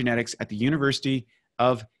student of genetics at the University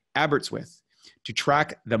of Aberystwyth, to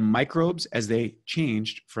track the microbes as they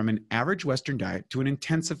changed from an average Western diet to an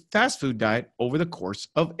intensive fast food diet over the course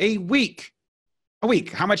of a week. A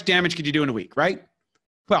week. How much damage could you do in a week, right?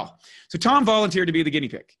 Well, so Tom volunteered to be the guinea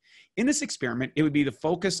pig. In this experiment, it would be the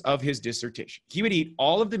focus of his dissertation. He would eat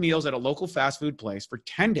all of the meals at a local fast food place for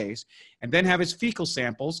 10 days and then have his fecal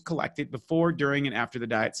samples collected before, during, and after the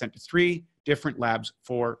diet sent to 3 different labs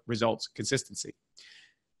for results consistency.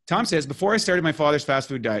 Tom says, before I started my father's fast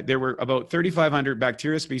food diet, there were about 3,500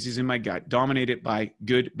 bacteria species in my gut, dominated by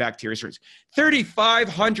good bacteria strains.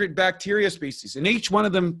 3,500 bacteria species, and each one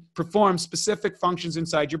of them performs specific functions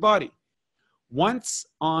inside your body. Once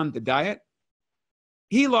on the diet,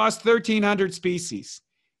 he lost 1,300 species,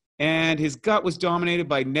 and his gut was dominated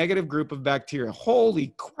by a negative group of bacteria.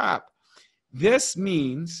 Holy crap. This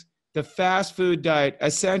means the fast food diet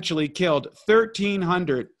essentially killed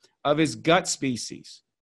 1,300 of his gut species.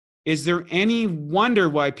 Is there any wonder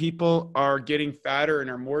why people are getting fatter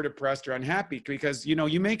and are more depressed or unhappy? Because, you know,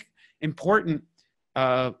 you make important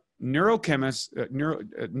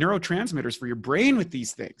neurotransmitters for your brain with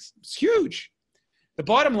these things. It's huge. The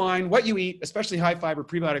bottom line, what you eat, especially high fiber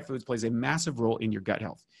prebiotic foods, plays a massive role in your gut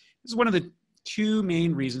health. This is one of the two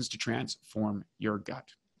main reasons to transform your gut.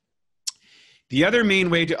 The other main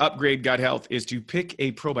way to upgrade gut health is to pick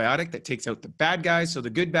a probiotic that takes out the bad guys, so the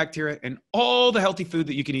good bacteria, and all the healthy food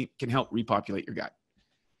that you can eat can help repopulate your gut.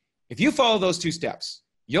 If you follow those two steps,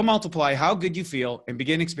 you'll multiply how good you feel and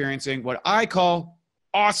begin experiencing what I call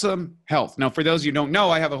awesome health. Now, for those of you who don't know,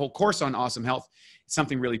 I have a whole course on awesome health. It's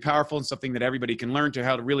something really powerful and something that everybody can learn to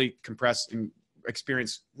how to really compress and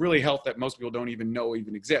experience really health that most people don't even know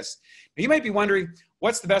even exists. Now, you might be wondering,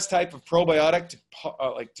 what's the best type of probiotic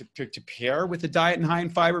to pair with a diet and high in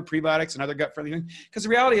fiber, prebiotics, and other gut-friendly things? Because the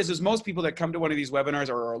reality is most people that come to one of these webinars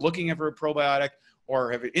or are looking for a probiotic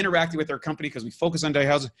or have interacted with our company because we focus on diet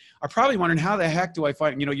health are probably wondering, how the heck do I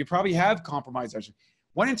find, you know, you probably have compromised.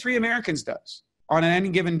 1 in 3 Americans does on any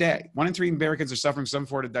given day. 1 in 3 Americans are suffering some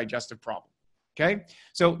sort of digestive problem. Okay,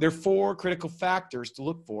 so there are 4 critical factors to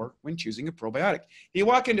look for when choosing a probiotic. You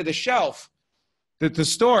walk into the shelf, the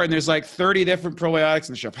store, and there's like 30 different probiotics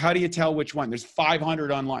on the shelf. How do you tell which one? There's 500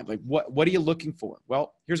 online. Like, what are you looking for?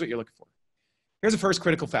 Well, here's what you're looking for. Here's the first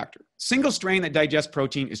critical factor. Single strain that digests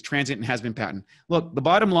protein is transient and has been patented. Look, the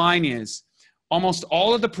bottom line is almost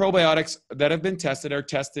all of the probiotics that have been tested are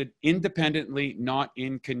tested independently, not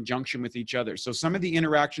in conjunction with each other. So some of the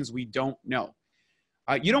interactions we don't know.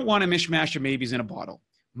 You don't want a mishmash of maybes in a bottle.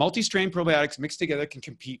 Multi-strain probiotics mixed together can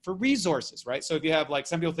compete for resources, right? So if you have, like,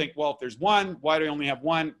 some people think, well, if there's 1, why do I only have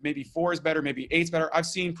 1? Maybe 4 is better, maybe 8 is better. I've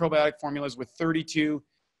seen probiotic formulas with 32.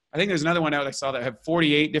 I think there's another one out I saw that had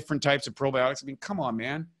 48 different types of probiotics. I mean, come on,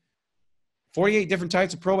 man. 48 different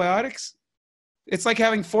types of probiotics? It's like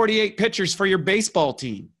having 48 pitchers for your baseball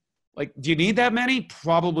team. Like, do you need that many?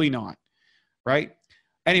 Probably not, right?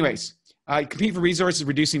 Anyways, compete for resources,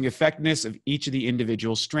 reducing the effectiveness of each of the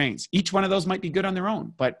individual strains. Each one of those might be good on their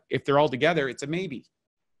own, but if they're all together, it's a maybe.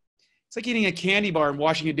 It's like eating a candy bar and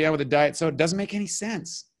washing it down with a diet soda. It doesn't make any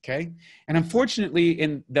sense, okay? And unfortunately,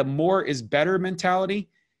 in the more is better mentality,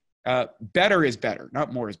 better is better,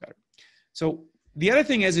 not more is better. So the other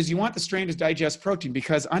thing is you want the strain to digest protein,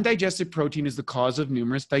 because undigested protein is the cause of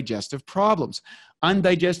numerous digestive problems.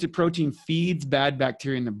 Undigested protein feeds bad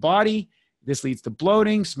bacteria in the body. This leads to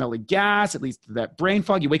bloating, smelly gas. It leads to that brain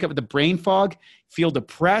fog. You wake up with the brain fog, feel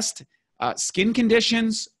depressed, skin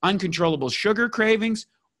conditions, uncontrollable sugar cravings,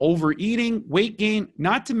 overeating, weight gain.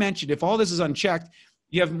 Not to mention, if all this is unchecked,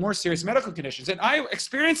 you have more serious medical conditions. And I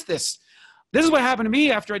experienced this. This is what happened to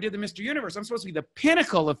me after I did the Mr. Universe. I'm supposed to be the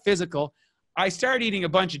pinnacle of physical. I started eating a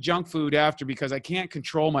bunch of junk food after because I can't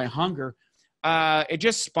control my hunger. It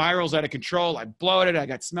just spirals out of control. I bloated. I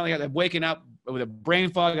got smelly. I'm waking up with a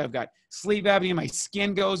brain fog. I've got sleep apnea. My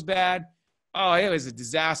skin goes bad. Oh, it was a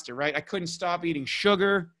disaster, right? I couldn't stop eating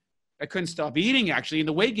sugar. I couldn't stop eating, actually. And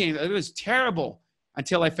the weight gain, it was terrible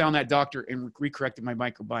until I found that doctor and recorrected my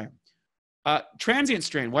microbiome. Transient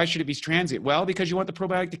strain. Why should it be transient? Well, because you want the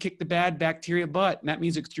probiotic to kick the bad bacteria butt, and that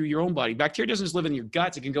means it's through your own body. Bacteria doesn't just live in your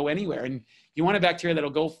guts. It can go anywhere. And you want a bacteria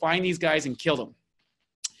that'll go find these guys and kill them.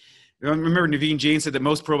 Remember, Naveen Jain said that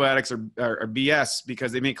most probiotics are BS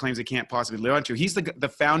because they make claims they can't possibly live on to. He's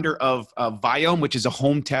the founder of Biome, which is a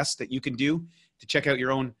home test that you can do to check out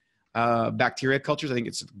your own bacteria cultures. I think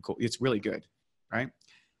it's really good, right?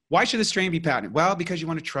 Why should the strain be patented? Well, because you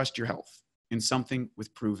want to trust your health in something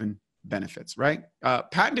with proven benefits, right?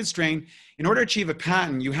 Patented strain, in order to achieve a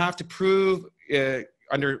patent, you have to prove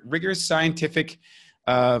under rigorous scientific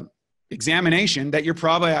examination that your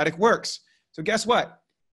probiotic works. So guess what?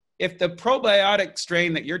 If the probiotic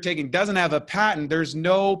strain that you're taking doesn't have a patent, there's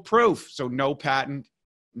no proof. So no patent,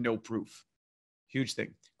 no proof. Huge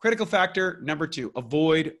thing. Critical factor number 2,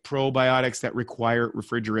 avoid probiotics that require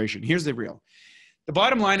refrigeration. Here's the real. The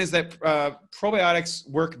bottom line is that probiotics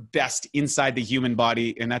work best inside the human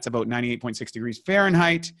body, and that's about 98.6 degrees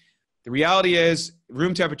Fahrenheit. The reality is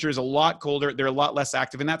room temperature is a lot colder. They're a lot less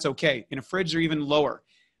active, and that's okay. In a fridge, they're even lower.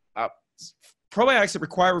 probiotics that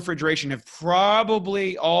require refrigeration have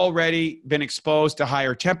probably already been exposed to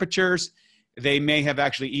higher temperatures. They may have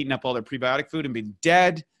actually eaten up all their prebiotic food and been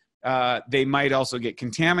dead. They might also get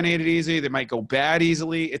contaminated easily. They might go bad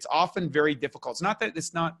easily. It's often very difficult. It's not that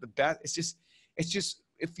it's not the best. It's just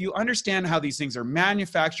if you understand how these things are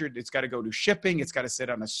manufactured, it's got to go to shipping. It's got to sit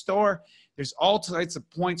on a store. There's all types of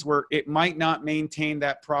points where it might not maintain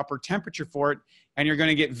that proper temperature for it. And you're going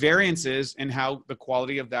to get variances in how the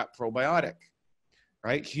quality of that probiotic,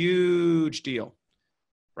 right? Huge deal,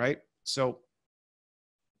 right? So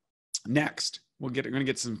next, we're going to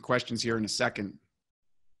get some questions here in a second.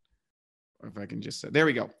 If I can just, there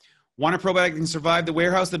we go. Want a probiotic that can survive the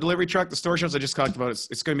warehouse, the delivery truck, the store shelves? I just talked about it.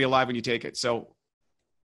 It's going to be alive when you take it. So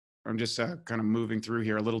I'm just kind of moving through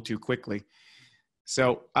here a little too quickly.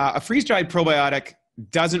 So a freeze-dried probiotic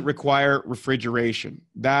doesn't require refrigeration.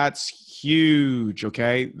 That's huge,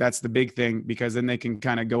 okay? That's the big thing, because then they can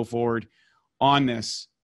kind of go forward on this.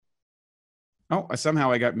 Oh,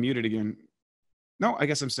 somehow I got muted again. No, I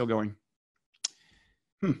guess I'm still going.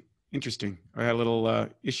 Interesting. I had a little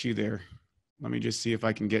issue there. Let me just see if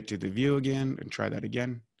I can get to the view again and try that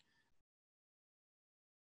again.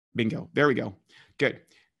 Bingo. There we go. Good.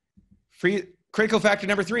 Critical factor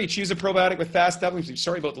number 3, choose a probiotic with fast doubling speed.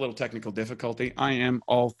 Sorry about the little technical difficulty. I am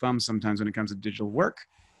all thumbs sometimes when it comes to digital work.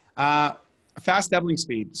 Fast doubling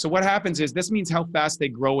speed. So what happens is this means how fast they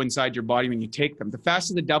grow inside your body when you take them. The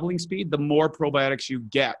faster the doubling speed, the more probiotics you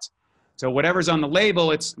get. So whatever's on the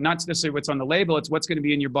label, it's not necessarily what's on the label, it's what's going to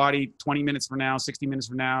be in your body 20 minutes from now, 60 minutes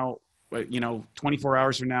from now, 24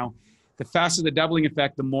 hours from now. The faster the doubling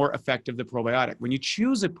effect, the more effective the probiotic. When you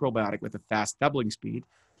choose a probiotic with a fast doubling speed,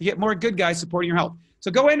 you get more good guys supporting your health. So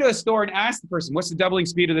go into a store and ask the person, what's the doubling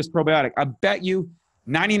speed of this probiotic? I bet you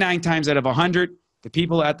 99 times out of 100, the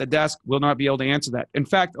people at the desk will not be able to answer that. In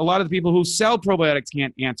fact, a lot of the people who sell probiotics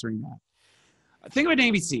can't answer that. Think about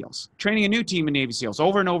Navy SEALs, training a new team in Navy SEALs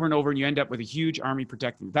over and over and over, and you end up with a huge army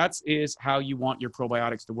protecting you. That is how you want your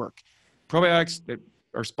probiotics to work. Probiotics that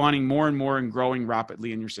are spawning more and more and growing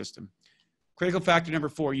rapidly in your system. Critical factor number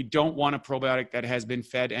 4, you don't want a probiotic that has been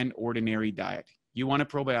fed an ordinary diet. You want a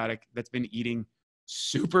probiotic that's been eating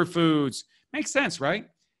superfoods. Makes sense, right?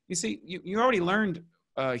 You see, you already learned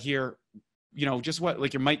here, just what,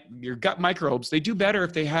 like your gut microbes, they do better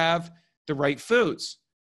if they have the right foods.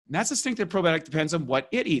 And that's distinctive probiotic depends on what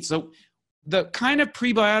it eats. So the kind of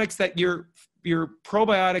prebiotics that your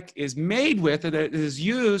probiotic is made with, that it is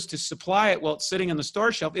used to supply it while it's sitting on the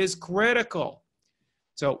store shelf, is critical.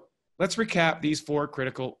 So let's recap these 4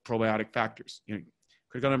 critical probiotic factors.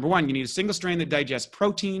 Critical number 1, you need a single strain that digests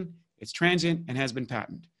protein, it's transient, and has been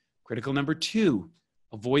patented. Critical number 2,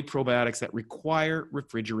 avoid probiotics that require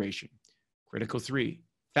refrigeration. Critical 3,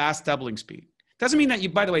 fast doubling speed. Doesn't mean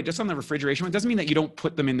that by the way, just on the refrigeration one, doesn't mean that you don't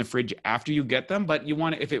put them in the fridge after you get them, but you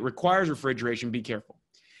want to, if it requires refrigeration, be careful.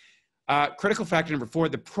 Critical factor number 4,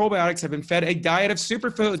 the probiotics have been fed a diet of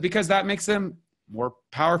superfoods because that makes them more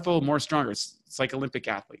powerful, more stronger. It's like Olympic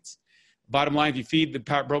athletes. Bottom line, if you feed the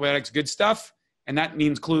probiotics good stuff, and that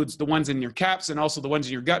includes the ones in your caps and also the ones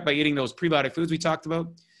in your gut by eating those prebiotic foods we talked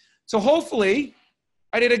about. So hopefully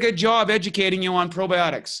I did a good job educating you on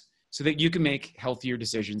probiotics so that you can make healthier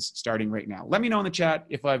decisions starting right now. Let me know in the chat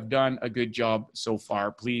if I've done a good job so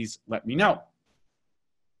far. Please let me know.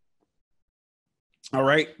 All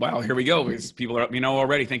right. Wow, here we go. People are letting me know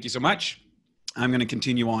already. Thank you so much. I'm going to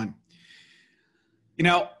continue on.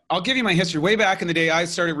 I'll give you my history. Way back in the day, I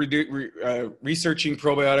started researching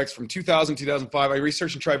probiotics from 2000, 2005. I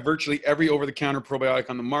researched and tried virtually every over-the-counter probiotic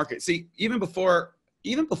on the market. See, even before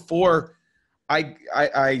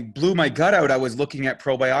I blew my gut out, I was looking at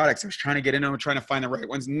probiotics. I was trying to get into them, trying to find the right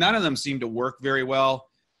ones. None of them seemed to work very well.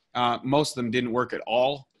 Most of them didn't work at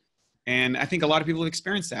all. And I think a lot of people have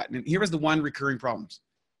experienced that. And here was the one recurring problems.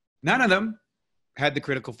 None of them had the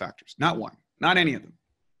critical factors. Not one. Not any of them.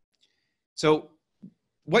 So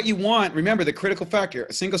what you want, remember the critical factor,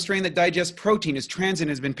 a single strain that digests protein is transient,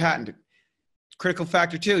 has been patented. Critical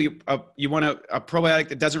factor 2, you want a probiotic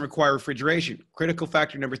that doesn't require refrigeration. Critical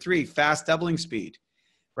factor number 3, fast doubling speed,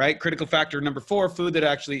 right? Critical factor number 4, food that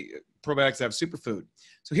actually, probiotics have superfood.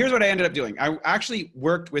 So here's what I ended up doing. I actually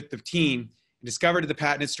worked with the team and discovered the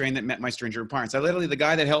patented strain that met my stringent requirements. The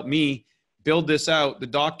guy that helped me build this out, the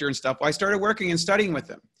doctor and stuff, I started working and studying with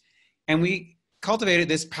them. And we cultivated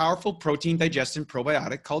this powerful protein digestion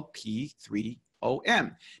probiotic called P3OM.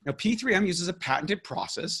 Now, P3M uses a patented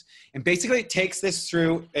process, and basically it takes this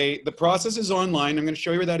through the process is online. I'm going to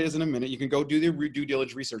show you where that is in a minute. You can go do the due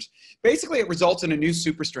diligence research. Basically, it results in a new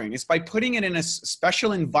super strain. It's by putting it in a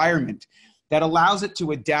special environment that allows it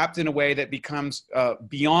to adapt in a way that becomes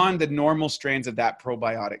beyond the normal strains of that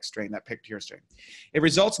probiotic strain, that bacteria strain. It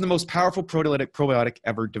results in the most powerful proteolytic probiotic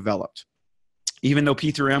ever developed. Even though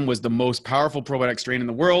P3M was the most powerful probiotic strain in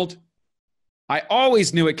the world, I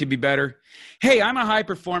always knew it could be better. Hey, I'm a high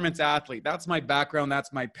performance athlete. That's my background.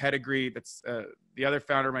 That's my pedigree. That's the other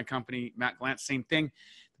founder of my company, Matt Glantz, same thing.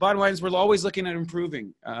 The bottom line is we're always looking at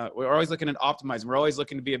improving. We're always looking at optimizing. We're always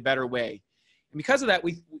looking to be a better way. And because of that,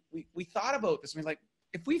 we thought about this. I mean, like,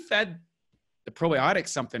 if we fed the probiotics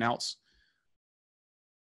something else,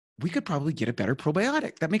 we could probably get a better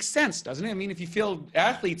probiotic. That makes sense, doesn't it? I mean, if you feel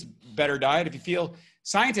athletes better diet, if you feel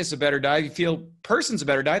scientists a better diet, if you feel persons a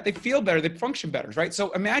better diet, they feel better, they function better, right?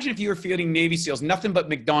 So imagine if you were feeding Navy SEALs nothing but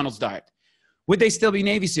McDonald's diet. Would they still be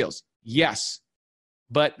Navy SEALs? Yes.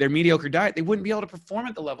 But their mediocre diet, they wouldn't be able to perform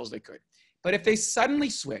at the levels they could. But if they suddenly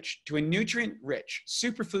switched to a nutrient-rich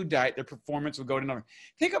superfood diet, their performance would go to another.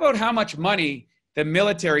 Think about how much money the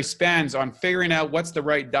military spends on figuring out what's the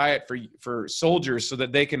right diet for soldiers so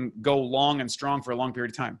that they can go long and strong for a long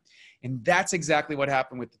period of time. And that's exactly what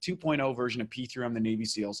happened with the 2.0 version of P3M, the Navy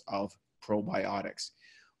SEALs, of probiotics.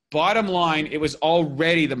 Bottom line, it was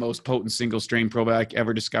already the most potent single-strain probiotic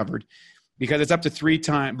ever discovered, because it's up to 3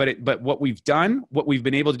 times. But what we've done, what we've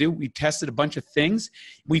been able to do, we tested a bunch of things.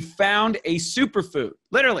 We found a superfood,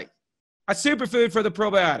 literally, a superfood for the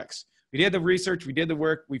probiotics. We did the research, we did the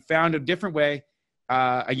work, we found a different way,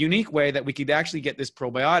 a unique way that we could actually get this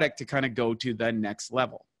probiotic to kind of go to the next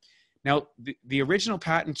level. Now, the original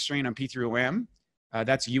patent strain on P3OM,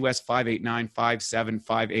 that's US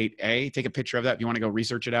 5895758A. Take a picture of that if you want to go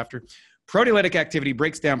research it after. Proteolytic activity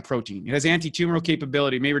breaks down protein. It has anti-tumoral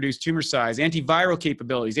capability, may reduce tumor size, antiviral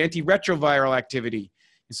capabilities, antiretroviral activity.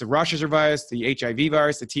 It's the Roche's virus, the HIV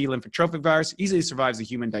virus, the T lymphotropic virus, easily survives the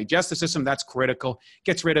human digestive system. That's critical.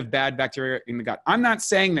 Gets rid of bad bacteria in the gut. I'm not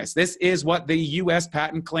saying this. This is what the US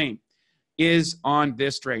patent claim is on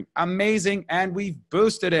this strain. Amazing, and we've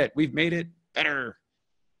boosted it. We've made it better.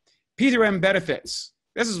 P3M benefits.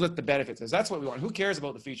 This is what the benefits is. That's what we want. Who cares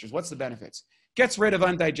about the features? What's the benefits? Gets rid of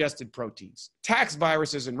undigested proteins, attacks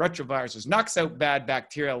viruses and retroviruses, knocks out bad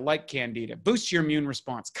bacteria like Candida, boosts your immune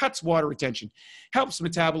response, cuts water retention, helps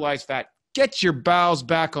metabolize fat, gets your bowels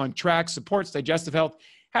back on track, supports digestive health,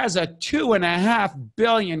 has a 2.5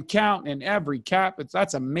 billion count in every cap.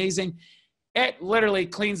 That's amazing. It literally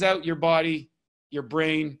cleans out your body, your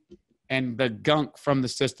brain, and the gunk from the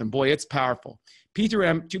system. Boy, it's powerful.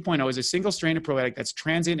 P3M 2.0 is a single strain of probiotic that's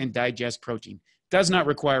transient and digests protein. Does not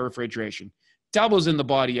require refrigeration. Doubles in the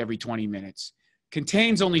body every 20 minutes.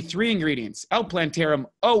 Contains only 3 ingredients. L. plantarum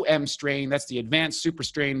OM strain, that's the advanced super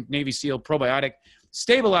strain Navy SEAL probiotic.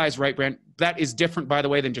 Stabilized right brand, that is different, by the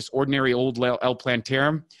way, than just ordinary old L.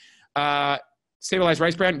 plantarum. Stabilized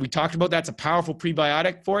rice bran, we talked about that's a powerful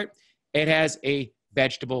prebiotic for it. It has a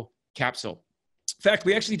vegetable capsule. In fact,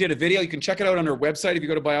 we actually did a video. You can check it out on our website if you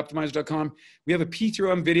go to BiOptimizers.com. We have a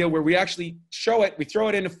P3M video where we actually show it. We throw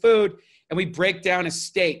it into food, and we break down a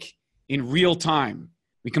steak in real time.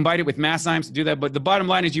 We combine it with mass enzymes to do that. But the bottom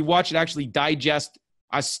line is you watch it actually digest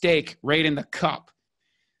a steak right in the cup.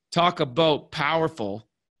 Talk about powerful.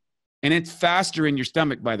 And it's faster in your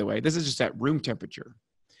stomach, by the way. This is just at room temperature.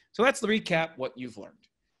 So let's recap what you've learned.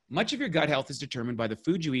 Much of your gut health is determined by the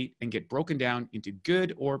food you eat and get broken down into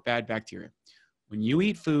good or bad bacteria. When you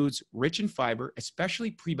eat foods rich in fiber,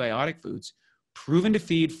 especially prebiotic foods, proven to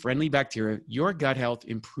feed friendly bacteria, your gut health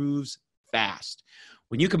improves fast.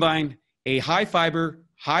 When you combine a high fiber,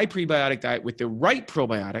 high prebiotic diet with the right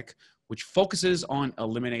probiotic, which focuses on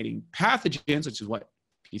eliminating pathogens, which is what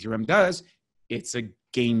P3M does, it's a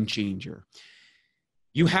game changer.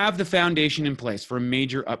 You have the foundation in place for a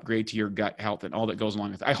major upgrade to your gut health and all that goes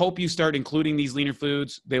along with it. I hope you start including these leaner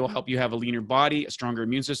foods. They will help you have a leaner body, a stronger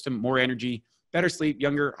immune system, more energy, better sleep,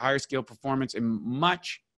 younger, higher scale performance, and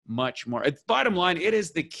much, much more. Bottom line, it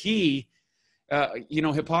is the key.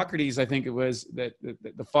 Hippocrates, I think it was, that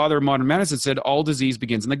the father of modern medicine, said all disease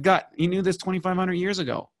begins in the gut. He knew this 2,500 years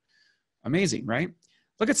ago. Amazing, right?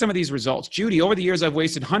 Look at some of these results. Judy, over the years, I've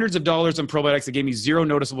wasted hundreds of dollars on probiotics that gave me 0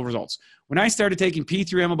 noticeable results. When I started taking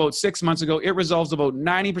P3M about 6 months ago, it resolves about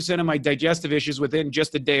 90% of my digestive issues within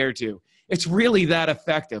just a day or two. It's really that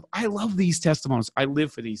effective. I love these testimonies. I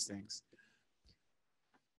live for these things.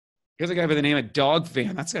 Here's a guy by the name of Dog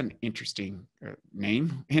Fan. That's an interesting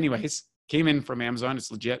name. Anyways, came in from Amazon.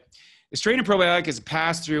 It's legit. The strain of probiotic is a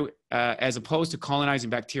pass-through as opposed to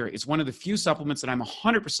colonizing bacteria. It's one of the few supplements that I'm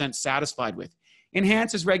 100% satisfied with.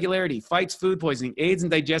 Enhances regularity, fights food poisoning, aids in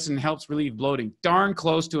digestion, and helps relieve bloating. Darn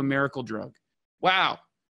close to a miracle drug. Wow.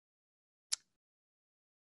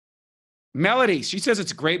 Melody, she says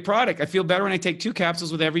it's a great product. I feel better when I take 2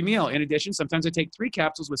 capsules with every meal. In addition, sometimes I take 3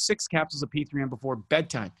 capsules with 6 capsules of P3M before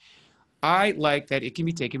bedtime. I like that it can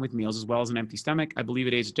be taken with meals as well as an empty stomach. I believe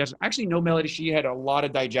it aids digestion. Actually, no, Melody, she had a lot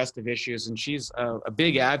of digestive issues, and she's a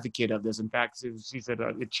big advocate of this. In fact, she said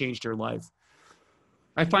it changed her life.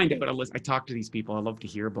 I find out, I talk to these people. I love to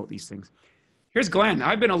hear about these things. Here's Glenn.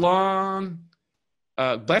 I've been a long,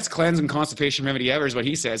 best cleanse and constipation remedy ever is what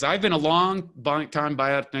he says. I've been a long time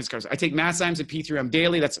BiOptimizers. I take Masszymes and P3M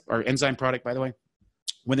daily. That's our enzyme product, by the way.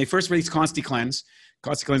 When they first released Consti Cleanse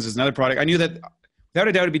is another product. I knew that without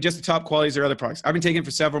a doubt, it'd be just the top quality as their other products. I've been taking it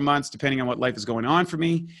for several months, depending on what life is going on for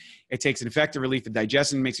me. It takes an effective relief of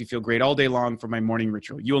digestion, makes me feel great all day long for my morning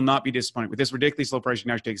ritual. You will not be disappointed. With this ridiculously low price, you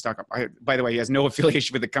can actually take stock up. By the way, he has no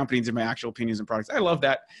affiliation with the companies and my actual opinions and products. I love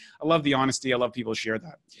that. I love the honesty. I love people who share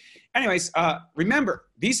that. Anyways, remember,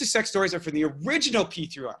 these success stories are from the original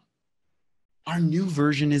P3M. Our new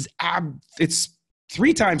version is it's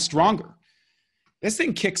 3 times stronger. This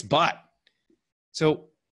thing kicks butt. So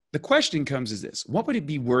the question comes is this: what would it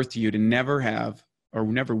be worth to you to never have or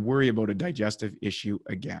never worry about a digestive issue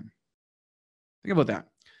again? Think about that.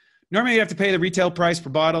 Normally you have to pay the retail price per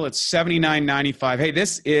bottle. It's $79.95. Hey,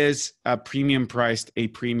 this is a premium priced, a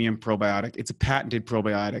premium probiotic. It's a patented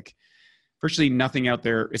probiotic. Virtually nothing out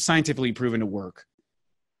there is scientifically proven to work.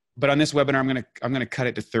 But on this webinar, I'm gonna cut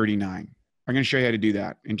it to $39. I'm gonna show you how to do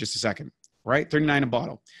that in just a second. Right? $39 a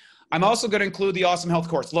bottle. I'm also going to include the Awesome Health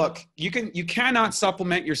course. Look, you cannot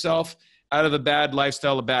supplement yourself out of a bad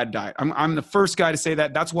lifestyle, a bad diet. I'm the first guy to say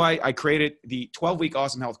that. That's why I created the 12-week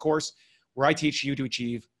Awesome Health course, where I teach you to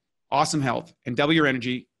achieve awesome health and double your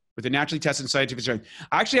energy with a naturally tested scientific strategy.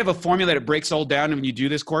 I actually have a formula that breaks all down, and when you do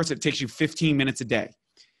this course, it takes you 15 minutes a day.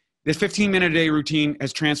 This 15-minute-a-day routine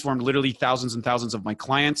has transformed literally thousands and thousands of my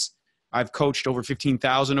clients. I've coached over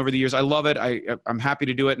 15,000 over the years. I love it. I'm happy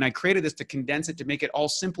to do it. And I created this to condense it, to make it all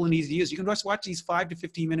simple and easy to use. You can just watch these 5 to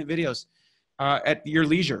 15-minute videos at your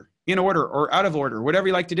leisure, in order or out of order, whatever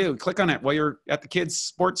you like to do. Click on it while you're at the kids'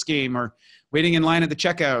 sports game, or waiting in line at the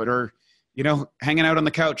checkout, or hanging out on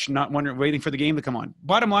the couch, waiting for the game to come on.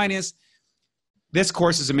 Bottom line is, this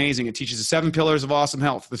course is amazing. It teaches the 7 pillars of awesome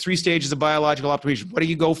health, the 3 stages of biological optimization. What do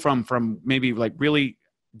you go from maybe like really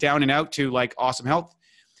down and out to like awesome health?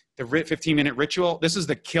 The 15-minute ritual. This is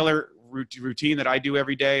the killer routine that I do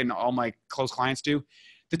every day and all my close clients do.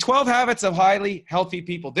 The 12 habits of highly healthy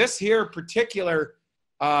people. This here particular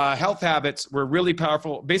health habits were really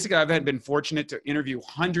powerful. Basically, I've been fortunate to interview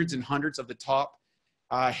hundreds and hundreds of the top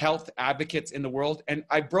health advocates in the world. And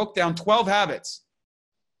I broke down 12 habits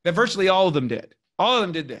that virtually all of them did. All of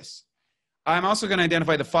them did this. I'm also going to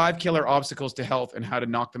identify the 5 killer obstacles to health and how to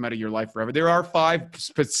knock them out of your life forever. There are 5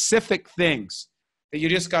 specific things that you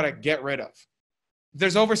just got to get rid of.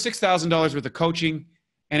 There's over $6,000 worth of coaching,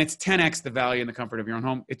 and it's 10x the value in the comfort of your own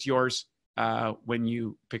home. It's yours when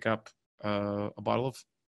you pick up a bottle of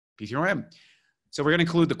P3M. So we're going to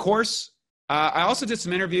include the course. I also did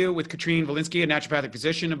some interview with Katrine Valinsky, a naturopathic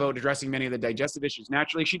physician, about addressing many of the digestive issues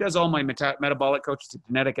naturally. She does all my metabolic coach. She's a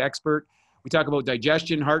genetic expert. We talk about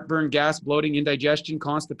digestion, heartburn, gas, bloating, indigestion,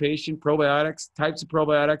 constipation, probiotics, types of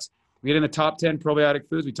probiotics. We get in the top 10 probiotic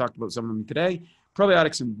foods. We talked about some of them today.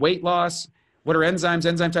 Probiotics and weight loss. What are enzymes,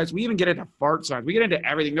 enzyme types? We even get into fart signs. We get into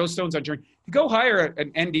everything. No stones unturned. You go hire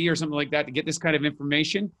an ND or something like that to get this kind of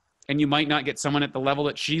information, and you might not get someone at the level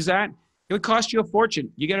that she's at. It would cost you a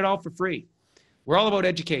fortune. You get it all for free. We're all about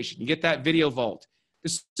education. You get that video vault.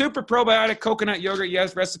 The super probiotic coconut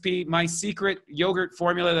yogurt recipe, my secret yogurt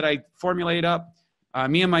formula that I formulate up.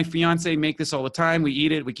 Me and my fiance make this all the time. We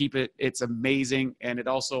eat it. We keep it. It's amazing. And it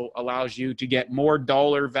also allows you to get more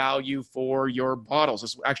dollar value for your bottles.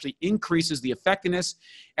 This actually increases the effectiveness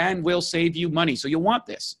and will save you money. So you'll want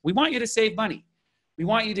this. We want you to save money. We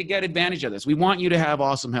want you to get advantage of this. We want you to have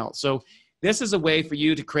awesome health. So this is a way for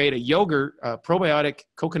you to create a yogurt, probiotic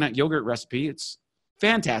coconut yogurt recipe. It's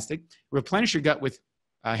fantastic. Replenish your gut with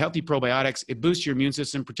healthy probiotics. It boosts your immune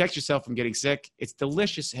system, protects yourself from getting sick. It's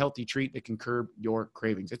delicious, healthy treat that can curb your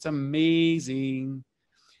cravings. It's amazing.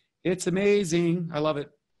 It's amazing. I love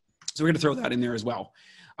it. So we're going to throw that in there as well.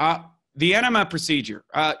 The enema procedure.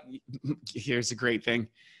 Here's a great thing.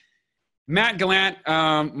 Matt Gallant,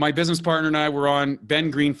 my business partner, and I were on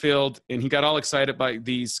Ben Greenfield, and he got all excited by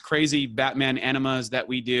these crazy Batman enemas that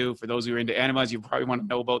we do. For those who are into enemas, you probably want to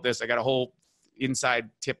know about this. I got a whole inside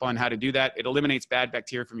tip on how to do that. It eliminates bad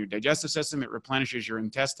bacteria from your digestive system. It replenishes your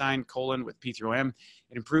intestine, colon with P3M.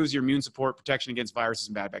 It improves your immune support, protection against viruses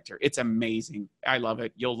and bad bacteria. It's amazing. I love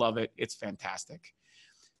it. You'll love it. It's fantastic.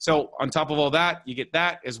 So on top of all that, you get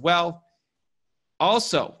that as well.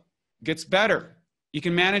 Also, gets better. You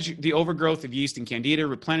can manage the overgrowth of yeast and candida,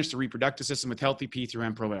 replenish the reproductive system with healthy P through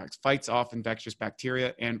M probiotics, fights off infectious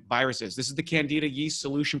bacteria and viruses. This is the Candida yeast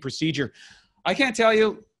solution procedure. I can't tell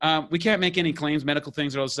you, we can't make any claims, medical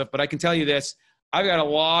things, or all this stuff, but I can tell you this. I've got a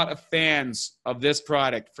lot of fans of this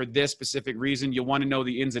product for this specific reason. You'll want to know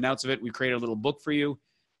the ins and outs of it. We created a little book for you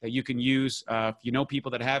that you can use. If you know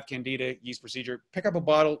people that have Candida yeast procedure, pick up a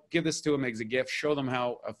bottle, give this to them as a gift, show them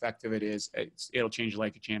how effective it is. It'll change your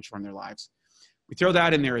life, it transform their lives. We throw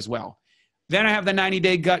that in there as well. Then I have the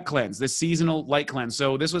 90-day gut cleanse, the seasonal light cleanse.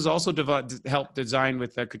 So this was also helped design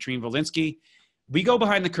with Katrine Volinsky. We go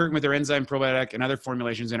behind the curtain with our enzyme probiotic and other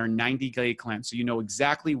formulations in our 90-day cleanse. So you know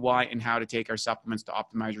exactly why and how to take our supplements to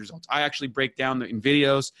optimize results. I actually break down in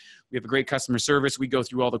videos. We have a great customer service. We go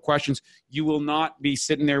through all the questions. You will not be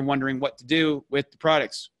sitting there wondering what to do with the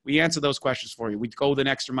products. We answer those questions for you. We go the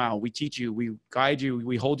extra mile. We teach you. We guide you.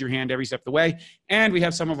 We hold your hand every step of the way. And we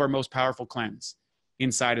have some of our most powerful cleanse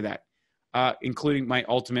inside of that, including my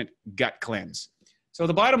ultimate gut cleanse. So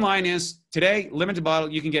the bottom line is today, limited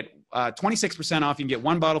bottle, you can get 26% off. You can get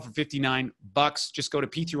one bottle for $59. Just go to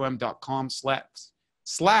p3m.com/,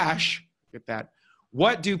 get that.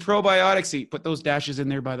 What do probiotics eat? Put those dashes in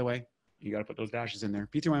there, by the way. You got to put those dashes in there.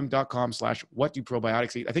 p3m.com/what do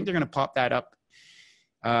probiotics eat? I think they're going to pop that up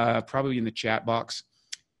probably in the chat box.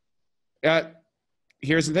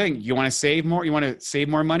 Here's the thing. You want to save more? You want to save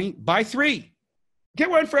more money? Buy 3. Get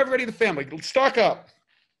one for everybody in the family. Stock up.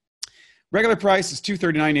 Regular price is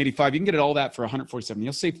 $239.85. You can get it all that for $147.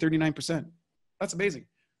 You'll save 39%. That's amazing.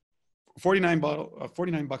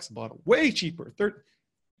 $49 a bottle. Way cheaper.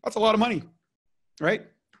 That's a lot of money, right?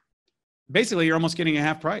 Basically, you're almost getting a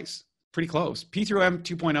half price. Pretty close. P through M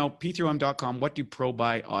 2.0, p3m.com. What do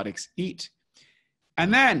probiotics eat?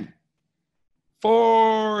 And then,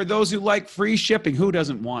 for those who like free shipping, who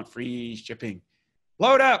doesn't want free shipping?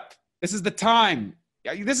 Load up. This is the time.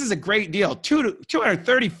 This is a great deal. $234.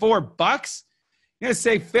 You're going to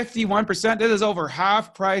save 51%. This is over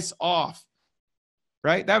half price off,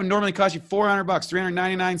 right? That would normally cost you $400,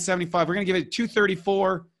 $399.75. We're going to give it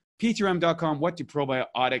 $234. p3m.com. What do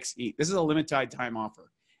probiotics eat? This is a limited time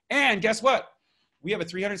offer. And guess what? We have a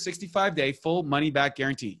 365-day full money back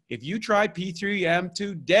guarantee. If you try P3M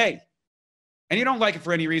today and you don't like it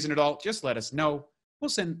for any reason at all, just let us know. We'll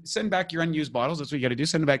send back your unused bottles. That's what you got to do.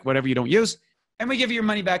 Send back whatever you don't use. And we give you your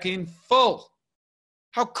money back in full.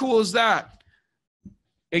 How cool is that?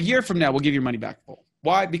 A year from now, we'll give you your money back full.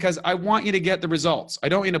 Why? Because I want you to get the results. I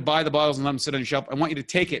don't want you to buy the bottles and let them sit on your shelf. I want you to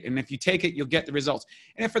take it. And if you take it, you'll get the results.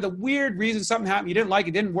 And if for the weird reason something happened, you didn't like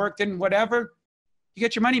it, didn't work, didn't whatever, you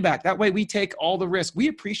get your money back. That way we take all the risk. We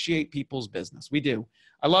appreciate people's business. We do.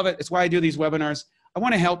 I love it. It's why I do these webinars. I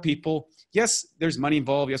want to help people. Yes, there's money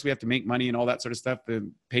involved. Yes, we have to make money and all that sort of stuff to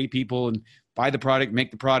pay people and buy the product,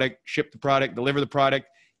 make the product, ship the product, deliver the product,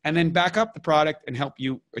 and then back up the product and help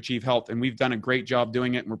you achieve health. And we've done a great job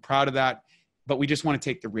doing it, and we're proud of that. But we just want to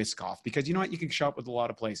take the risk off because you know what? You can shop with a lot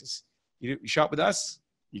of places. You shop with us,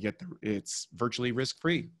 it's virtually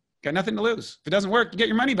risk-free. Got nothing to lose. If it doesn't work, you get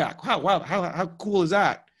your money back. Wow, how cool is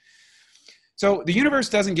that? So the universe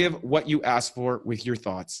doesn't give what you ask for with your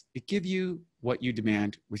thoughts. It gives you what you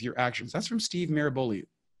demand with your actions. That's from Steve Maraboli.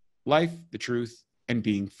 Life, the truth, and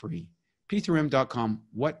being free. p3m.com.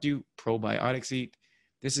 What do probiotics eat?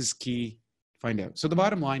 This is key. Find out. So the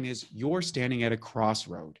bottom line is you're standing at a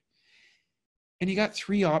crossroad and you got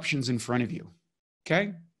 3 options in front of you.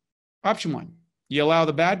 Okay. Option 1, you allow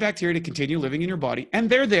the bad bacteria to continue living in your body, and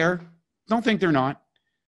they're there. Don't think they're not.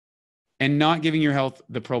 And not giving your health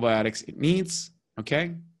the probiotics it needs.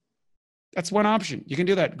 Okay. That's one option. You can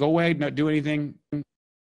do that. Go away, not do anything.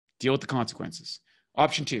 Deal with the consequences.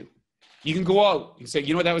 Option 2, you can go out. You can say,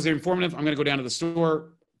 you know what, that was informative. I'm going to go down to the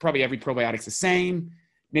store. Probably every probiotic's the same.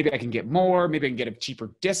 Maybe I can get more. Maybe I can get a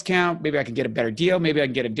cheaper discount. Maybe I can get a better deal. Maybe I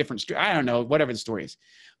can get a different, I don't know, whatever the story is.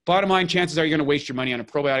 Bottom line, chances are you're going to waste your money on a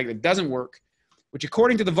probiotic that doesn't work, which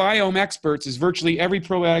according to the Viome experts is virtually every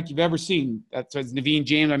probiotic you've ever seen. That's Naveen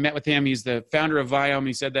James. I met with him. He's the founder of Viome.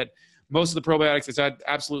 He said that most of the probiotics that said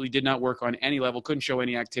absolutely did not work on any level, couldn't show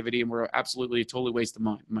any activity, and were absolutely a totally waste of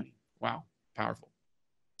money. Wow, powerful.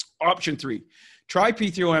 Option 3, try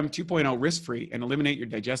P3M 2.0 risk-free and eliminate your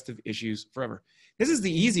digestive issues forever. This is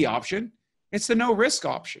the easy option. It's the no-risk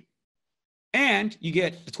option. And you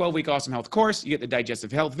get the 12-week Awesome Health course. You get the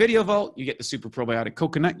Digestive Health Video Vault. You get the Super Probiotic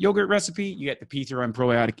Coconut Yogurt Recipe. You get the P3M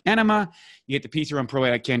Probiotic Enema. You get the P3M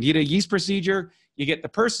Probiotic Candida Yeast Procedure. You get the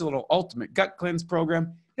Personal Ultimate Gut Cleanse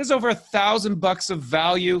Program. There's over $1,000 of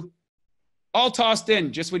value all tossed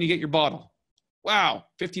in just when you get your bottle. Wow,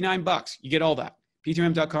 $59. You get all that.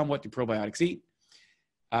 p3m.com. What do probiotics eat?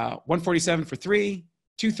 $147 for 3,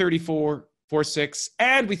 $234 888-888-4646.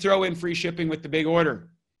 And we throw in free shipping with the big order.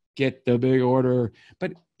 Get the big order.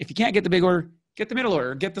 But if you can't get the big order, get the middle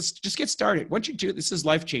order. Just get started. Once you do, this is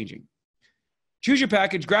life-changing. Choose your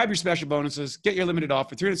package, grab your special bonuses, get your limited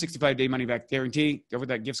offer, 365-day money-back guarantee. Over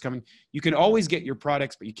that gift's coming. You can always get your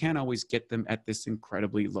products, but you can't always get them at this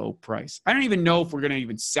incredibly low price. I don't even know if we're going to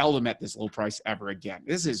even sell them at this low price ever again.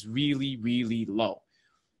 This is really, really low.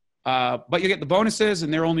 But you get the bonuses,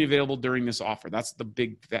 and they're only available during this offer. That's the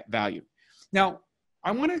big value. Now, I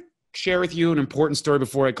want to share with you an important story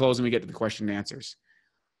before I close and we get to the question and answers.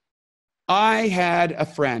 I had a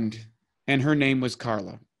friend, and her name was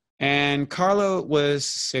Carla. And Carla was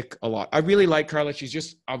sick a lot. I really like Carla. She's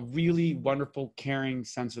just a really wonderful, caring,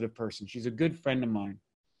 sensitive person. She's a good friend of mine.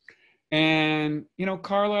 And, you know,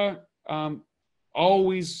 Carla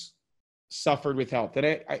always suffered with health. And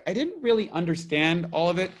I didn't really understand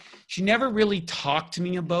all of it. She never really talked to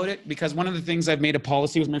me about it, because one of the things I've made a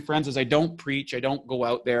policy with my friends is I don't preach. I don't go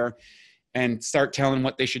out there and start telling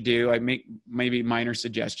what they should do. I make maybe minor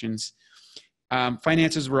suggestions.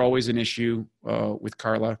 Finances were always an issue with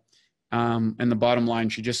Carla. And the bottom line,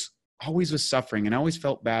 she just always was suffering, and I always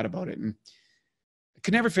felt bad about it. And I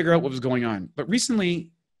could never figure out what was going on. But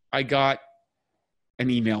recently I got an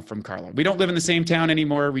email from Carla. We don't live in the same town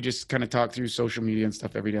anymore. We just kind of talk through social media and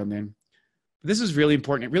stuff every now and then. But this is really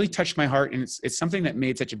important. It really touched my heart, and it's something that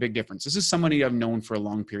made such a big difference. This is somebody I've known for a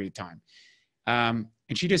long period of time.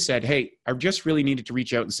 And she just said, hey, I just really needed to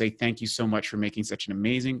reach out and say thank you so much for making such an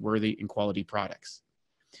amazing, worthy, and quality products.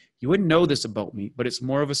 You wouldn't know this about me, but it's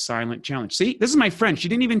more of a silent challenge. See, this is my friend. She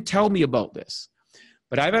didn't even tell me about this.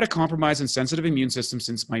 But I've had a compromised and sensitive immune system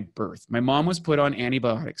since my birth. My mom was put on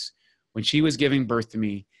antibiotics when she was giving birth to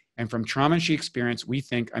me. And from trauma she experienced, we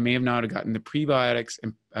think I may have not gotten the prebiotics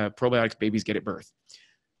and probiotics babies get at birth.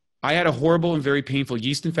 I had a horrible and very painful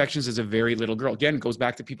yeast infections as a very little girl. Again, it goes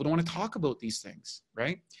back to people don't want to talk about these things,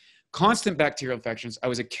 right? Constant bacterial infections. I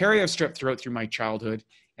was a carrier of strep throat through my childhood,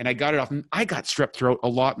 and I got it often. I got strep throat a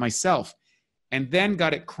lot myself, and then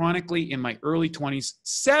got it chronically in my early 20s,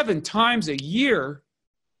 7 times a year.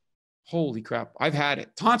 Holy crap, I've had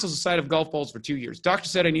it. Tonsils the size of golf balls for 2 years. Doctor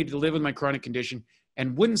said I needed to live with my chronic condition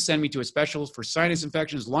and wouldn't send me to a specialist for sinus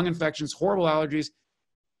infections, lung infections, horrible allergies.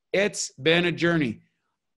 It's been a journey.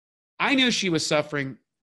 I knew she was suffering.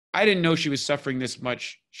 I didn't know she was suffering this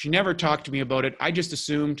much. She never talked to me about it. I just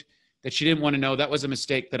assumed that she didn't want to know. That was a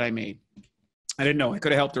mistake that I made. I didn't know. I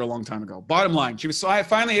could have helped her a long time ago. Bottom line, she was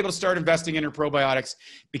finally able to start investing in her probiotics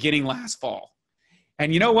beginning last fall.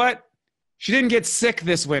 And you know what? She didn't get sick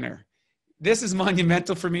this winter. This is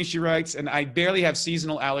monumental for me, she writes, and I barely have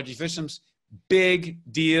seasonal allergy symptoms. Big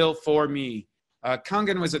deal for me.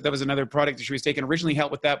 Kangen that was another product that she was taking, originally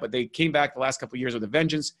helped with that, but they came back the last couple of years with a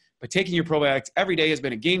vengeance. But taking your probiotics every day has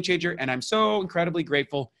been a game changer, and I'm so incredibly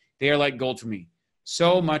grateful. They are like gold for me.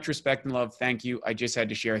 So much respect and love. Thank you. I just had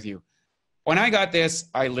to share with you. When I got this,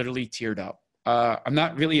 I literally teared up. I'm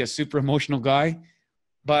not really a super emotional guy,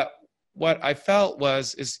 but what I felt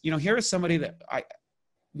is, here is somebody that I,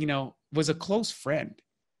 was a close friend,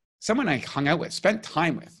 someone I hung out with, spent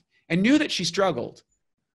time with, and knew that she struggled,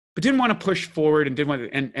 but didn't want to push forward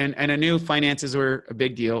and I knew finances were a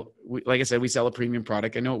big deal. Like I said, we sell a premium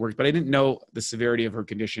product. I know it works, but I didn't know the severity of her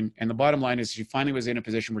condition. And the bottom line is she finally was in a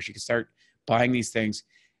position where she could start buying these things,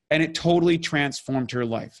 and it totally transformed her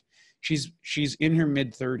life. She's in her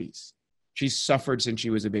mid-30s. She's suffered since she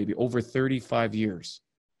was a baby, over 35 years.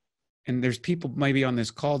 And there's people maybe on this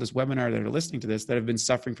call, this webinar, that are listening to this that have been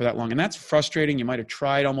suffering for that long. And that's frustrating. You might have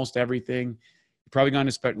tried almost everything. You've probably gone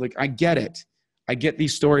to I get it. I get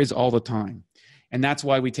these stories all the time. And that's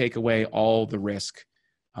why we take away all the risk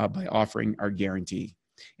by offering our guarantee.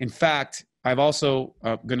 In fact, I've also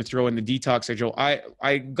going to throw in the detox schedule.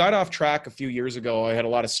 I got off track a few years ago. I had a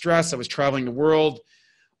lot of stress. I was traveling the world,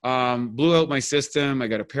 blew out my system. I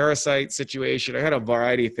got a parasite situation. I had a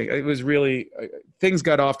variety of things. It was really, things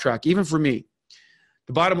got off track, even for me.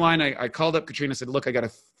 The bottom line, I called up Katrina and said, look, I got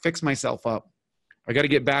to fix myself up. I got to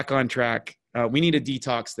get back on track. We need a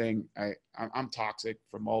detox thing. I'm toxic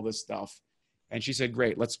from all this stuff. And she said,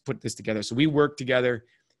 great, let's put this together. So we worked together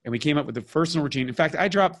and we came up with a personal routine. In fact, I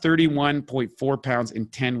dropped 31.4 pounds in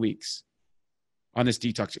 10 weeks on this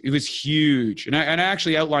detox. It was huge. And I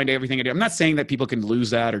actually outlined everything I did. I'm not saying that people can lose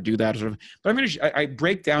that or do that, but I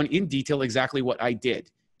break down in detail exactly what I did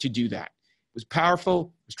to do that. It was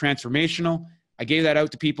powerful. It was transformational. I gave that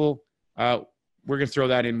out to people. We're going to throw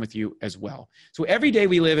that in with you as well. So every day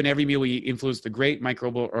we live and every meal we eat influence the great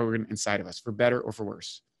microbial organ inside of us, for better or for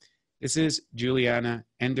worse. This is Juliana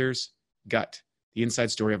Ender's Gut, the inside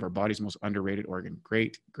story of our body's most underrated organ.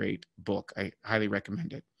 Great, great book. I highly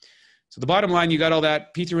recommend it. So the bottom line, you got all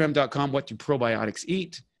that. p3m.com, what do probiotics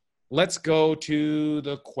eat? Let's go to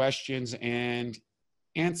the questions and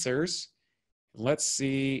answers. Let's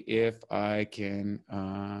see if I can,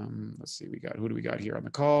 let's see, who do we got here on the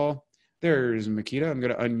call? There's Makita. I'm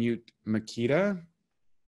going to unmute Makita.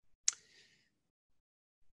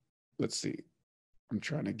 Let's see. I'm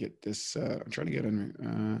trying to get this, there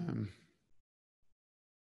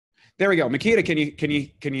we go. Makita,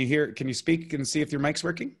 can you speak and see if your mic's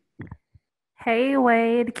working? Hey,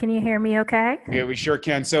 Wade, can you hear me okay? Yeah, we sure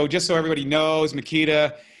can. So just so everybody knows,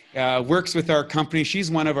 Makita works with our company.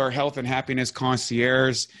 She's one of our health and happiness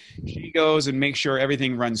concierges. She goes and makes sure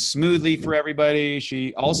everything runs smoothly for everybody.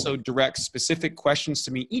 She also directs specific questions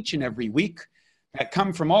to me each and every week that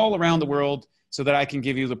come from all around the world so that I can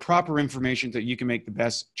give you the proper information that you can make the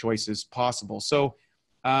best choices possible. So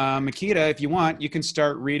Makita, if you want, you can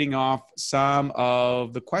start reading off some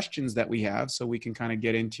of the questions that we have so we can kind of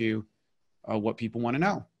get into what people want to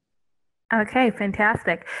know. Okay,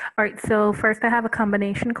 fantastic. All right, so first I have a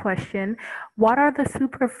combination question. What are the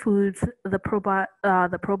superfoods the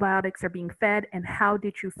probiotics are being fed, and how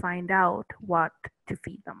did you find out what to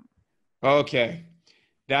feed them? Okay,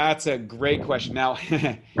 that's a great question. Now,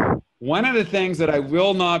 one of the things that I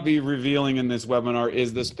will not be revealing in this webinar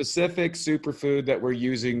is the specific superfood that we're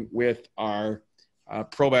using with our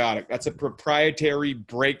probiotic. That's a proprietary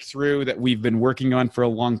breakthrough that we've been working on for a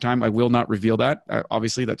long time. I will not reveal that.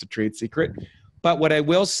 Obviously, that's a trade secret. But what I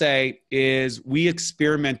will say is we actually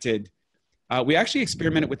experimented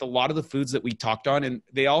with a lot of the foods that we talked on, and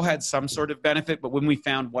they all had some sort of benefit. But when we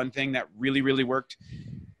found one thing that really, really worked,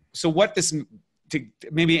 to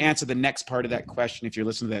maybe answer the next part of that question, if you're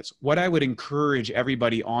listening to this, what I would encourage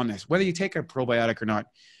everybody on this, whether you take a probiotic or not,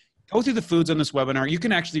 go through the foods on this webinar. You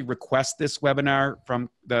can actually request this webinar from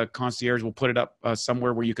the concierge. We'll put it up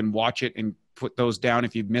somewhere where you can watch it and put those down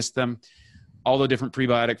if you've missed them. All the different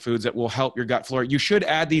prebiotic foods that will help your gut flora. You should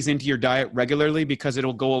add these into your diet regularly because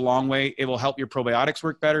it'll go a long way. It will help your probiotics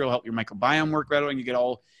work better. It'll help your microbiome work better, and you get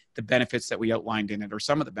all the benefits that we outlined in it, or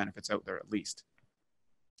some of the benefits out there at least.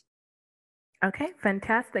 Okay,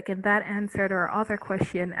 fantastic. And that answered our other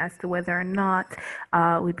question as to whether or not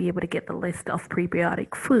we'd be able to get the list of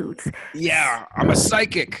prebiotic foods. Yeah, I'm a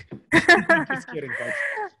psychic. Just kidding, folks.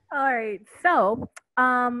 All right. So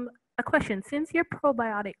a question. Since your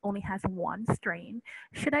probiotic only has one strain,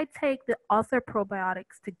 should I take the other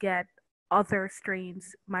probiotics to get other strains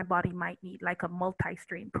my body might need, like a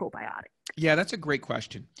multi-strain probiotic? Yeah, that's a great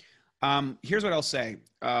question. Here's what I'll say.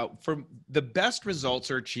 For the best results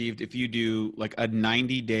are achieved if you do like a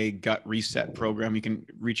 90-day gut reset program. You can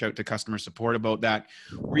reach out to customer support about that,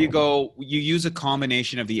 where you use a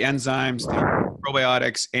combination of the enzymes, the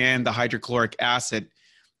probiotics, and the hydrochloric acid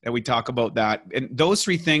that we talk about that. And those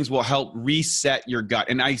three things will help reset your gut.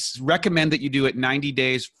 And I recommend that you do it 90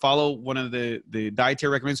 days, follow one of the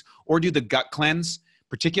dietary recommendations, or do the gut cleanse,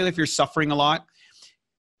 particularly if you're suffering a lot.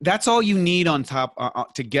 That's all you need on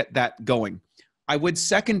top to get that going. I would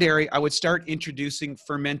start introducing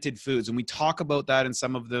fermented foods. And we talk about that in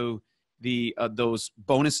some of those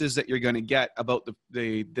bonuses that you're going to get about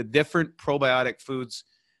the different probiotic foods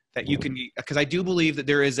that you can eat. Because I do believe that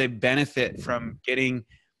there is a benefit from getting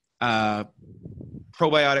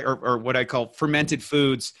probiotic or what I call fermented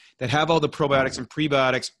foods that have all the probiotics and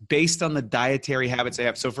prebiotics based on the dietary habits they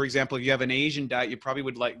have. So for example, if you have an Asian diet, you probably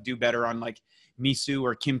would do better on like miso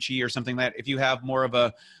or kimchi or something like that. If you have more of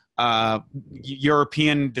a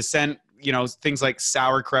European descent, things like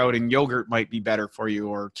sauerkraut and yogurt might be better for you,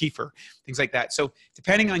 or kefir, things like that. So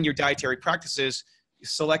depending on your dietary practices,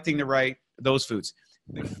 selecting those foods.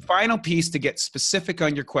 The final piece to get specific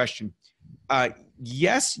on your question,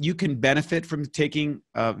 yes, you can benefit from taking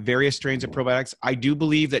various strains of probiotics. I do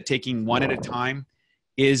believe that taking one at a time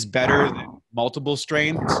is better than multiple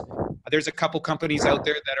strains. There's a couple companies out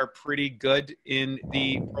there that are pretty good in